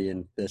parody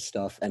and this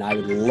stuff, and I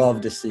would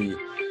love to see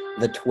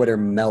the Twitter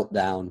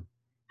meltdown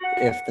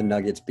if the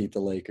Nuggets beat the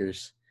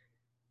Lakers,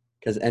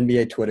 because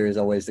NBA Twitter is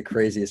always the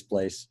craziest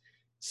place.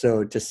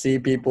 So to see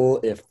people,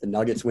 if the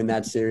Nuggets win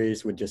that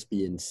series, would just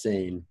be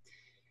insane.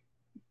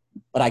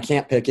 But I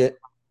can't pick it.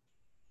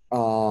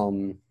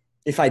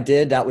 If I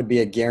did, that would be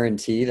a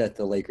guarantee that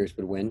the Lakers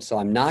would win. So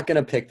I'm not going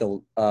to pick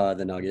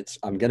the Nuggets.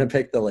 I'm going to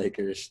pick the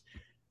Lakers.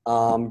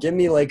 Give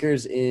me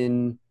Lakers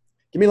in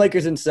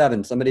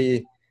 7.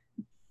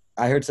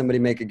 I heard somebody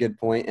make a good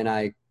point, and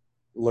I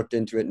looked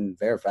into it and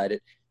verified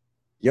it.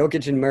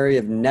 Jokic and Murray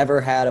have never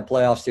had a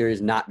playoff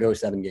series not go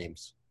 7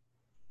 games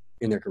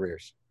in their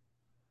careers.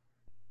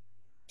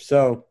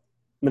 So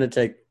I'm going to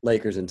take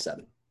Lakers in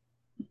 7.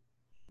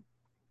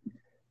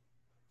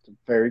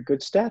 Very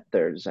good stat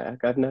there, Zach.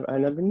 I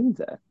never knew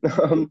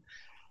that.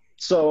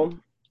 So,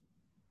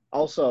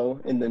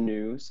 also in the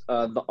news,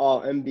 the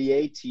All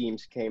NBA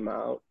teams came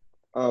out.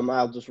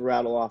 I'll just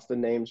rattle off the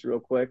names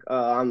real quick.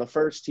 On the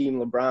first team,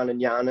 LeBron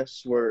and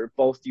Giannis were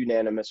both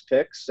unanimous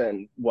picks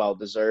and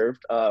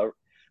well-deserved. The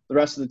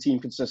rest of the team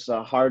consists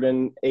of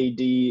Harden,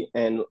 AD,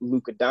 and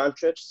Luka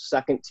Doncic. The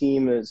second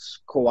team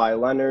is Kawhi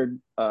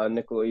Leonard,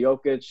 Nikola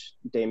Jokic,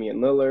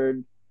 Damian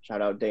Lillard,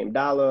 shout out Dame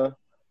Dalla,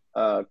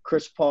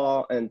 Chris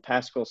Paul, and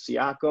Pascal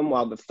Siakam,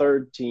 while the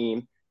third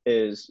team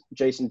is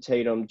Jason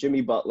Tatum,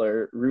 Jimmy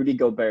Butler, Rudy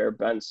Gobert,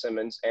 Ben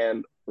Simmons,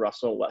 and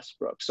Russell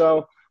Westbrook.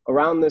 So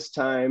around this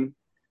time,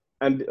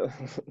 and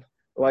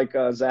like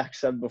Zach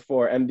said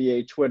before,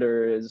 NBA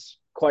Twitter is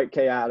quite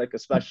chaotic,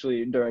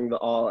 especially during the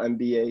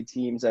All-NBA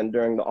teams and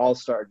during the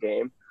All-Star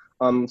game.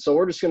 So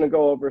we're just going to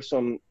go over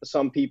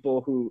some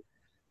people who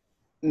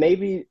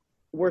maybe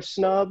were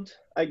snubbed,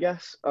 I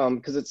guess,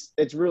 because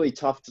it's really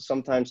tough to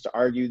sometimes to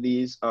argue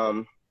these.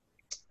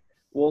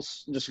 We'll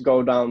just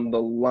go down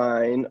the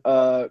line.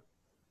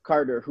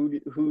 Carter,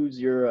 who's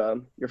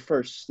your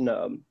first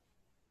snub?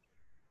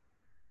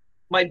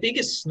 My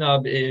biggest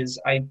snub is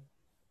I'm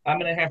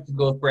going to have to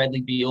go with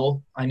Bradley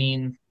Beal. I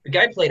mean, the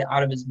guy played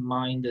out of his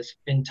mind this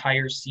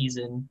entire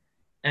season.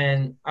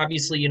 And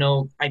obviously,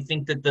 I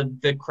think that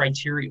the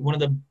criteria, one of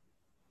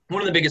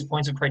the biggest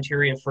points of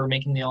criteria for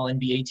making the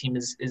All-NBA team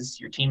is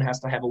your team has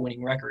to have a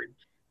winning record.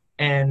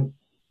 And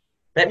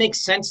that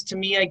makes sense to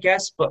me, I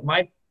guess. But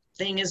my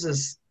thing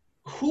is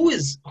who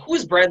is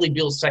Bradley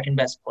Beal's second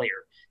best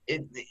player?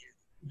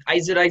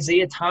 Is it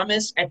Isaiah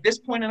Thomas? At this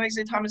point in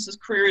Isaiah Thomas's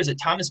career, is it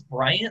Thomas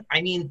Bryant?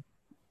 I mean,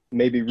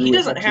 maybe he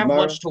doesn't have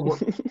much to work.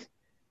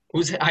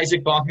 Who's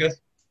Isaac Bonga?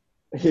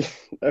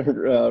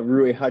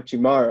 Rui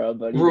Hachimura,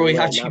 but either Rui way,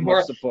 not much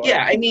Hachimura. support.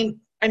 Yeah, I mean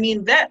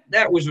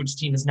that Wizards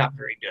team is not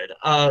very good.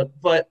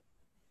 But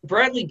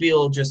Bradley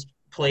Beal just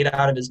played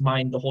out of his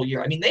mind the whole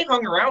year. I mean, they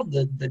hung around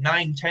the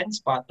 9-10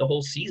 spot the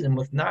whole season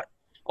with not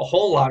a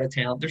whole lot of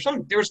talent.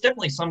 There's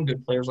definitely some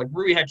good players. Like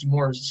Rui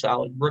Hachimura is a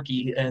solid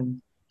rookie,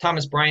 and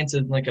Thomas Bryant's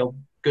like a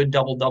good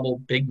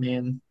double big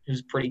man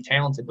who's pretty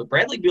talented. But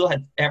Bradley Beal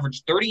had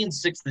averaged 30 and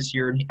 6 this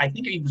year, and I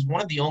think he was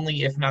one of the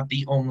only, if not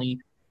the only,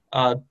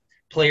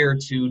 player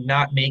to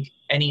not make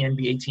any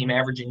NBA team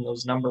averaging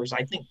those numbers.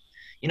 I think,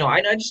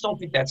 I just don't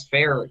think that's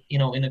fair,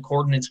 in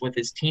accordance with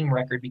his team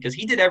record, because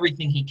he did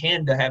everything he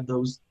can to have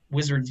those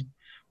Wizards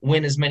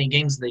win as many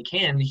games as they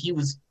can. He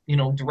was,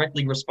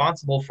 directly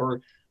responsible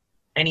for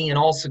any and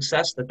all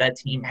success that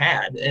team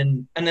had.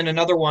 And then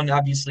another one,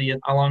 obviously,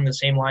 along the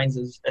same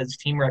lines as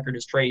team record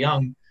is Trae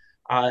Young,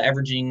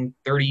 averaging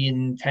 30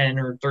 and 10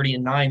 or 30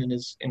 and 9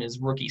 in his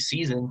rookie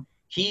season.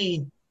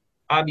 He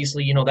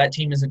obviously, that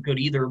team isn't good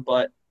either,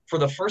 but for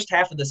the first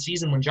half of the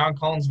season when John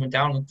Collins went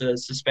down with the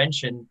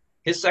suspension,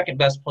 his second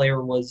best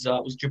player was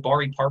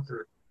Jabari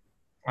Parker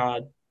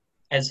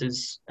as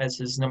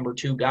his number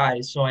 2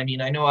 guy. So I mean,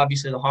 I know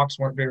obviously the Hawks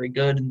weren't very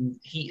good, and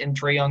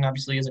Trae Young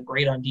obviously isn't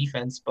great on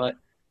defense, but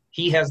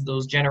he has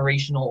those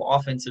generational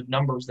offensive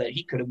numbers that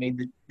he could have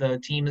made the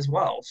team as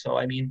well. So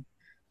I mean,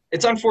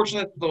 it's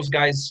unfortunate that those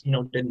guys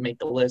didn't make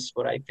the list,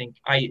 but I think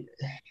I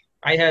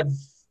have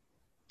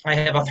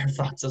other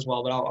thoughts as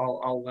well, but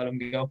I'll let them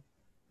go.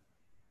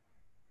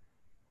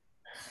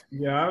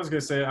 Yeah, I was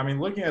gonna say. I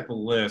mean, looking at the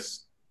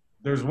list,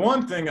 there's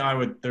one thing I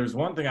would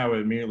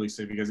immediately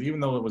say, because even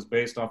though it was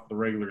based off the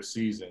regular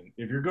season,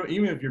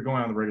 even if you're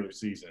going on the regular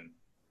season,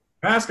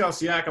 Pascal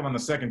Siakam on the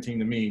second team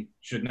to me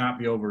should not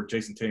be over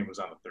Jason Tatum, who's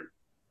on the third.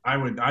 I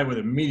would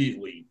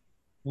immediately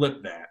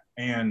flip that.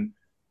 And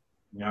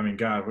I mean,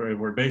 God,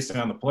 we're basing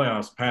it on the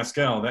playoffs.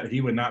 Pascal, that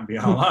he would not be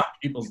on a lot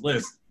of people's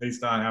list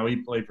based on how he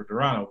played for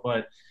Toronto.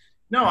 But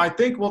no, I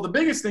think the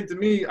biggest thing to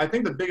me, I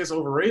think the biggest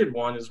overrated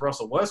one is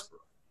Russell Westbrook.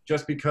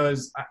 Just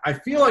because I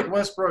feel like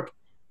Westbrook,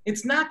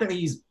 it's not that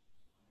he's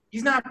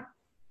not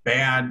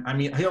bad. I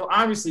mean, he'll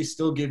obviously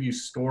still give you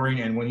scoring,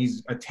 and when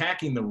he's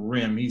attacking the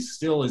rim, he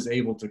still is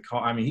able to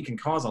he can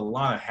cause a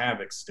lot of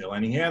havoc still.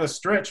 And he had a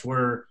stretch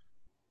where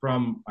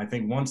I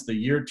think once the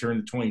year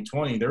turned to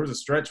 2020, there was a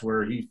stretch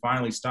where he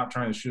finally stopped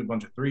trying to shoot a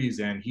bunch of threes,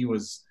 and he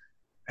was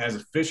as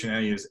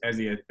efficient as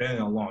he had been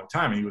in a long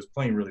time, and he was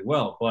playing really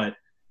well. But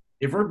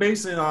if we're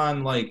basing it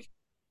on like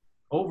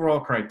overall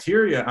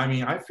criteria, I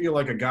mean, I feel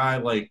like a guy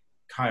like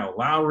Kyle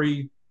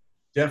Lowry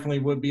definitely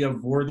would be a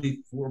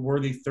worthy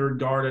third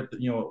guard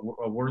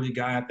a worthy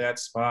guy at that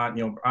spot.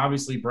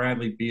 Obviously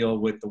Bradley Beal,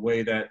 with the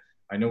way that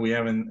I know we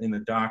have in the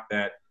doc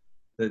that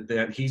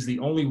he's the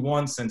only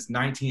one since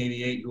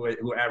 1988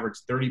 who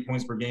averaged 30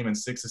 points per game and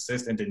 6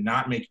 assists and did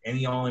not make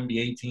any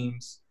All-NBA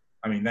teams.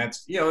 I mean,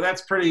 that's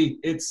pretty.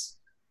 It's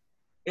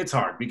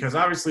hard because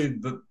obviously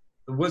the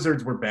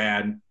Wizards were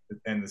bad,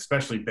 and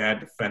especially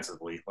bad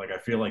defensively. Like, I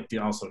feel like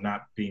also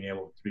not being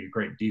able to be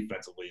great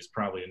defensively is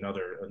probably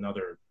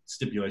another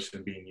stipulation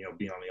of being on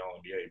the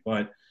All-NBA.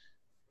 But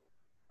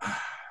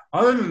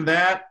other than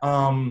that,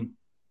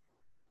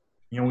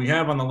 we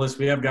have on the list,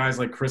 we have guys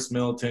like Chris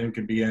Middleton who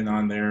could be in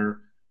on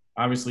there.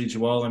 Obviously,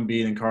 Joel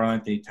Embiid and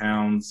Karl-Anthony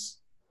Towns.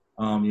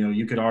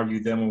 You could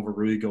argue them over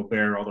Rudy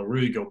Gobert, although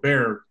Rudy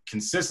Gobert,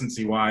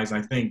 consistency-wise,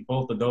 I think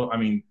both of those – I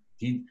mean,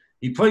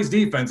 he plays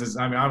defenses.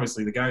 I mean,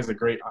 obviously, the guy's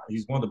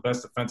he's one of the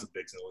best defensive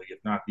bigs in the league, if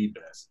not the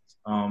best.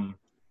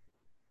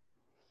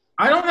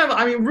 I don't have –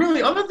 I mean,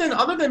 really, other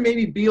than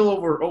maybe Beal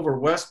over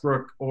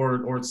Westbrook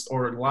or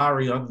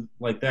Lowry,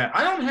 like that,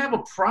 I don't have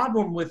a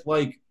problem with,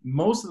 like,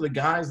 most of the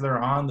guys that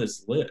are on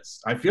this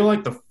list. I feel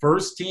like the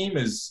first team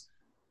is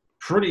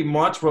pretty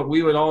much what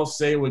we would all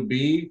say would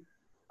be.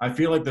 I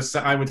feel like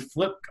I would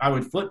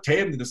flip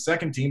Tatum to the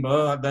second team,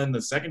 but then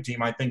the second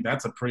team, I think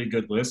that's a pretty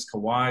good list.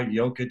 Kawhi,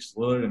 Jokic,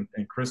 Lillard,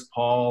 and Chris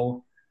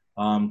Paul.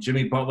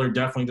 Jimmy Butler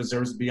definitely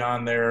deserves to be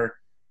on there.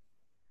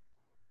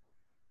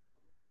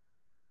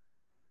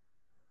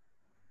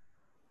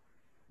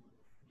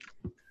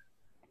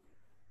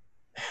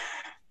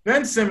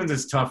 Ben Simmons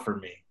is tough for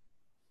me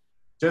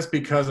just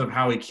because of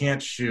how he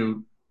can't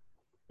shoot.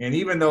 And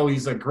even though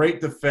he's a great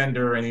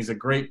defender and he's a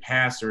great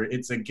passer,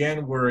 it's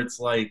again where it's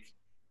like,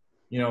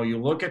 you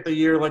look at the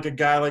year like a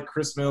guy like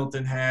Chris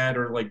Middleton had,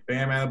 or like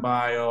Bam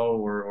Adebayo,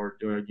 or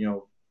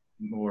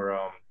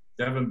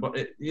Devin. But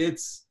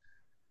it's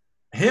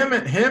him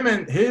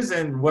and his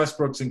and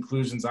Westbrook's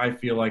inclusions, I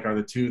feel like, are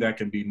the two that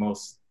can be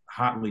most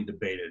hotly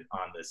debated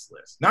on this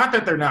list. Not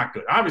that they're not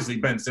good. Obviously,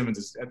 Ben Simmons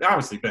is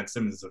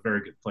a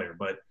very good player,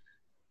 but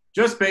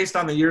just based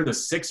on the year the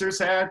Sixers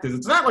had, because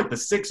it's not like the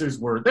Sixers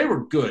were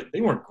good.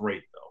 They weren't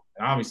great though.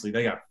 And obviously,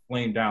 they got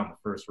flamed out in the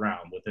first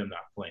round with him not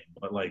playing.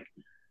 But like,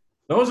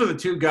 those are the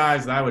two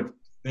guys that I would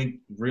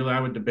think really I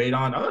would debate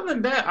on. Other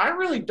than that, I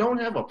really don't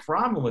have a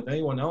problem with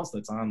anyone else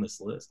that's on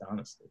this list,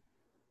 honestly.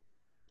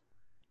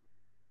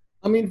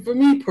 I mean, for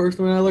me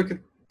personally, when I look at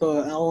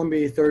the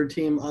LNBA third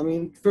team, I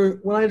mean,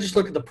 when I just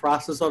look at the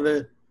process of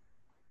it,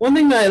 one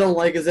thing that I don't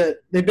like is that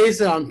they base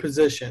it on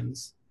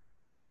positions.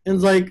 And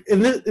it's like in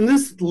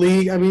this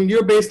league, I mean,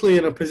 you're basically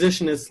in a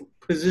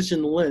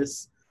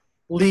positionless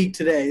league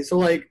today. So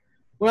like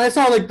when I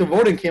saw like the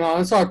voting came out,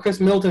 I saw Chris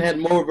Middleton had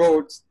more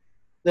votes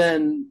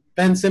than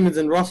Ben Simmons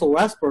and Russell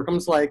Westbrook. I'm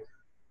just like,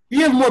 if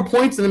you have more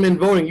points than them in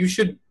voting, you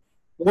should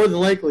more than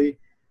likely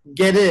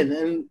get in.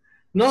 And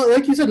no,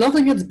 like you said,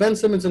 nothing against Ben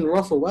Simmons and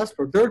Russell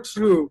Westbrook. Their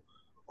two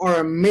are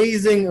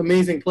amazing,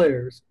 amazing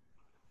players.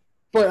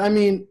 But I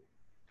mean,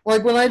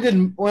 like when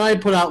I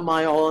put out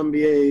my All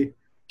NBA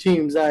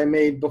teams that I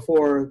made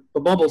before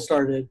the bubble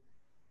started,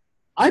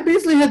 I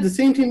basically had the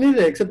same team they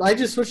did, except I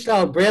just switched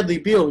out Bradley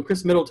Beal and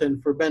Chris Middleton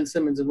for Ben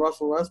Simmons and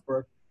Russell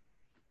Westbrook.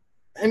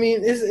 I mean,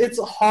 it's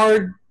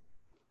hard.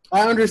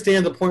 I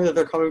understand the point that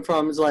they're coming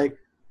from. Is like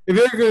if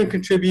you're going to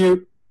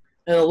contribute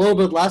and a little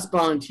bit less,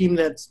 but on a team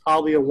that's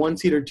probably a 1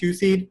 seed or 2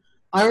 seed,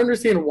 I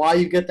understand why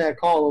you get that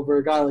call over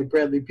a guy like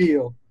Bradley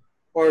Beal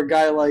or a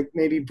guy like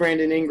maybe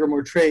Brandon Ingram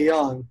or Trae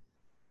Young.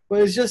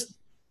 But it just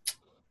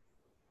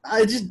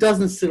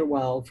doesn't sit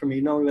well for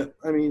me knowing that.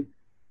 I mean,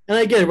 and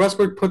again,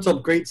 Westbrook puts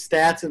up great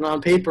stats, and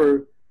on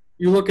paper,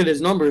 you look at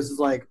his numbers,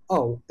 it's like,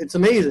 oh, it's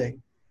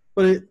amazing.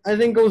 But I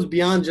think it goes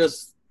beyond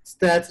just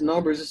stats and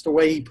numbers, just the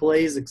way he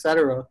plays,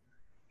 etc.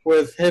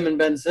 with him and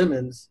Ben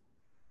Simmons.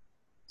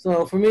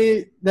 So for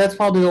me, that's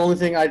probably the only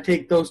thing. I'd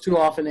take those two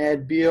off and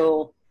add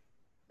Beal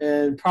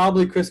and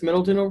probably Chris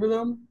Middleton over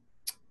them.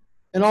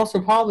 And also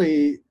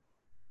probably,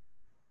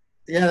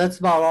 yeah, that's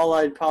about all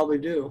I'd probably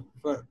do,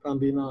 if I'm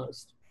being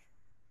honest.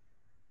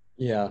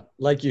 Yeah,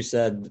 like you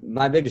said,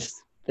 my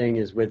biggest thing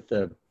is with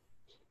the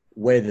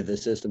way that the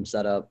system's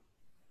set up.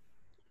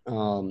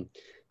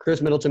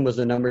 Chris Middleton was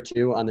the number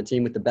 2 on the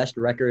team with the best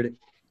record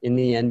in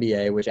the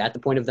NBA, which at the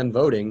point of them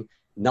voting,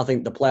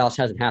 the playoffs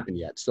hasn't happened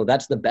yet. So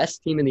that's the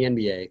best team in the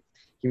NBA.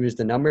 He was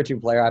the number 2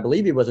 player. I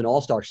believe he was an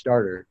all-star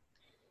starter.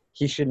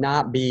 He should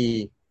not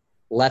be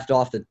left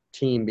off the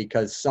team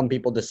because some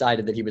people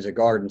decided that he was a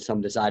guard and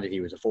some decided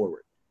he was a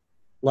forward.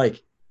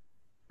 Like,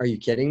 are you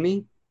kidding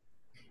me?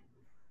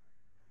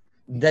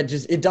 That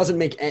just it doesn't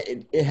make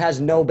it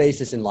has no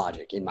basis in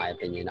logic, in my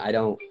opinion. I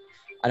don't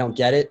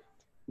get it.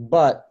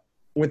 But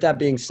with that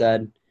being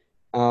said,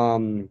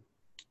 I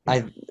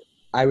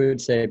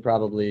would say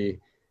probably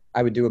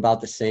I would do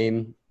about the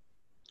same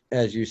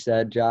as you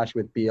said, Josh,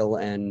 with Beal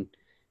and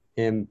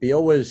him.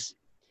 Beal was,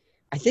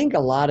 I think a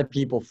lot of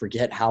people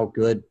forget how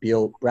good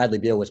Bradley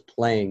Beal was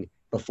playing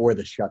before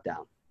the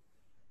shutdown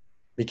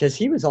because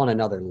he was on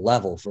another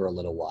level for a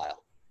little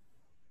while.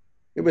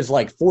 It was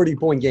like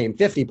 40-point game,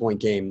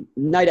 50-point game,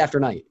 night after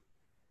night.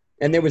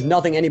 And there was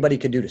nothing anybody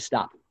could do to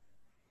stop him.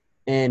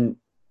 And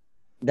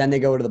then they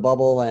go to the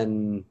bubble,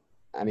 and,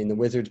 I mean, the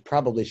Wizards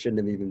probably shouldn't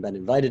have even been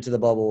invited to the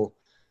bubble.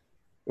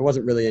 There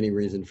wasn't really any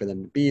reason for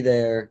them to be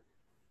there.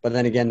 But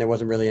then again, there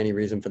wasn't really any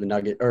reason for the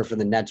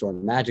Nets or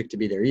the Magic to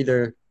be there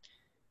either.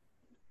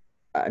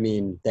 I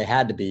mean, they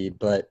had to be,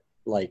 but,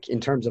 like, in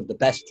terms of the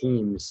best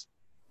teams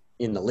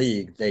in the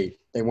league, they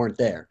weren't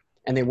there.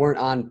 And they weren't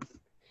on –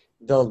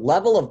 the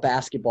level of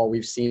basketball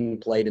we've seen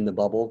played in the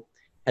bubble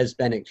has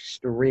been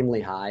extremely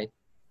high,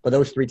 but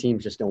those 3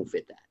 teams just don't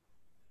fit that.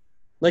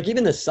 Like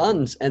even the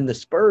Suns and the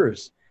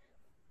Spurs,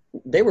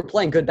 they were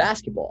playing good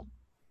basketball.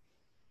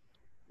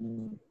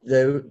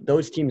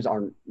 Those teams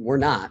were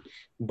not,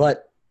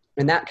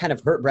 and that kind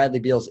of hurt Bradley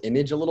Beal's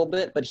image a little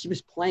bit, but he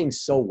was playing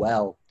so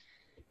well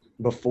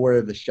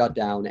before the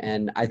shutdown,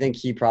 and I think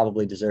he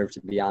probably deserved to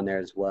be on there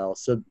as well.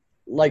 So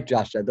like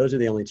Josh said, those are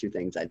the only 2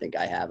 things I think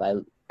I have.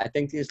 I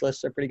think these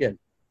lists are pretty good.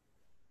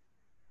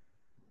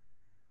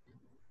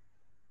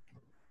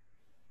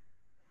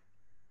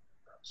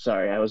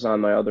 Sorry, I was on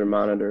my other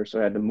monitor,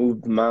 so I had to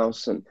move the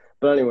mouse.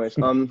 But anyways,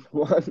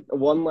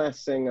 one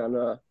last thing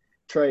on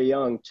Trae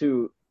Young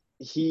too.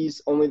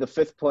 He's only the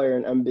 5th player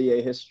in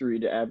NBA history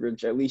to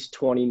average at least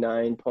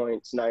 29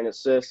 points, 9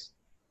 assists.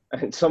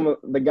 And some of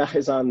the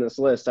guys on this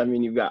list, I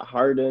mean, you've got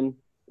Harden,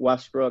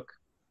 Westbrook,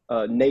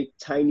 Nate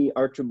Tiny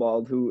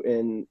Archibald, who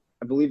in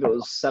I believe it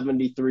was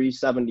 73,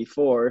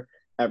 74,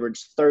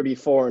 averaged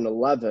 34 and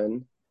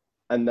 11.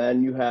 And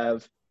then you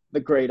have the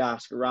great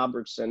Oscar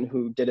Robertson,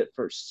 who did it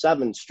for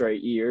 7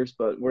 straight years,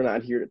 but we're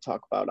not here to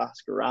talk about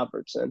Oscar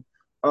Robertson.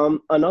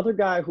 Another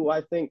guy who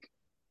I think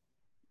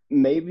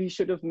maybe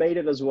should have made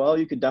it as well,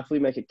 you could definitely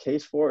make a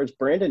case for, is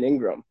Brandon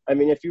Ingram. I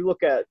mean, if you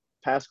look at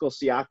Pascal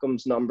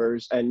Siakam's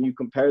numbers and you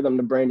compare them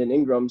to Brandon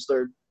Ingram's,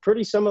 they're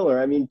pretty similar.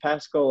 I mean,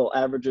 Pascal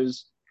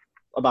averages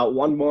about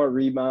 1 more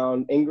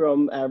rebound.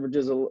 Ingram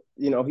averages,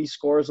 he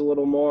scores a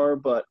little more,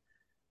 but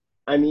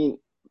I mean,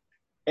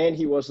 and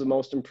he was the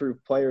most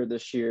improved player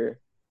this year.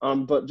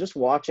 But just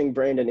watching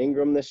Brandon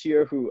Ingram this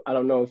year, who I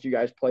don't know if you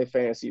guys play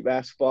fantasy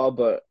basketball,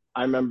 but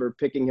I remember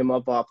picking him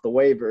up off the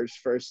waivers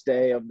first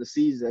day of the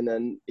season,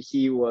 and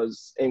he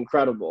was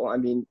incredible. I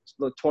mean,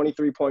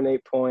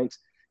 23.8 points,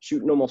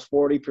 shooting almost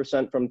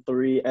 40% from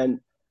 3, and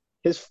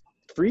his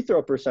free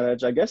throw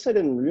percentage, I guess I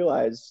didn't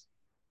realize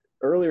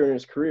earlier in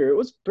his career, it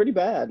was pretty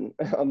bad.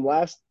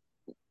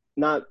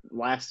 Not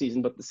last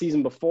season, but the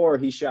season before,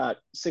 he shot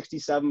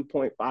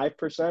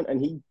 67.5%,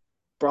 and he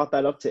brought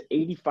that up to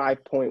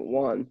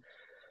 85.1.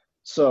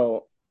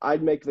 So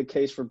I'd make the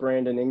case for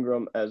Brandon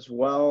Ingram as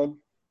well.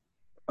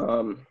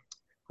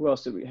 Who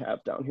else did we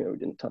have down here we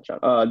didn't touch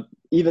on?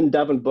 Even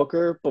Devin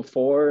Booker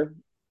before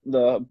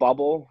the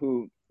bubble,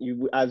 who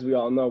as we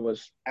all know,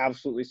 was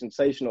absolutely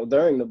sensational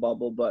during the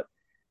bubble, but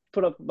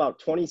put up about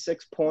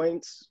 26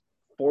 points,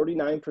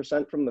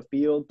 49% from the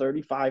field,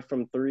 35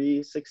 from three,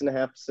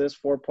 6.5 assists,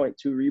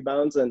 4.2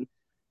 rebounds. And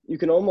you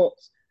can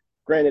almost,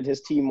 granted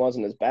his team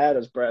wasn't as bad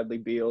as Bradley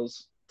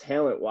Beal's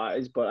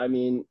talent-wise, but I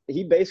mean,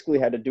 he basically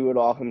had to do it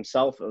all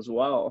himself as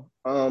well.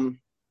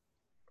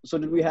 So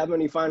did we have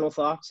any final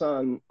thoughts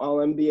on all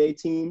NBA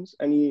teams?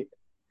 Any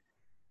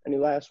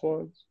last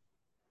ones?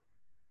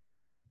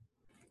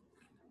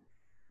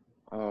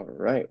 All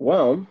right.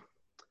 Well,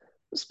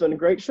 it's been a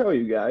great show,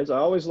 you guys. I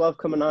always love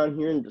coming on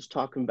here and just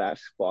talking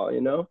basketball,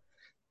 you know?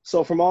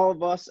 So from all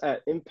of us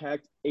at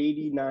Impact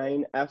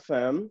 89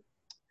 FM,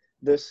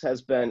 this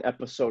has been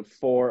episode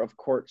 4 of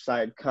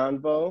Courtside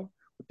Convo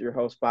with your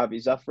host, Bobby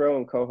Zuffro,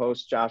 and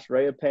co-host Josh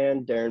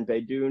Rayapan, Darren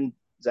Baydoun,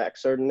 Zach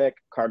Serdenik,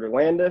 Carter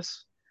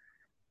Landis.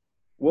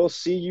 We'll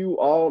see you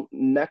all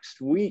next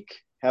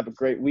week. Have a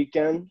great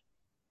weekend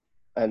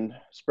and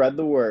spread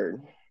the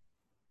word.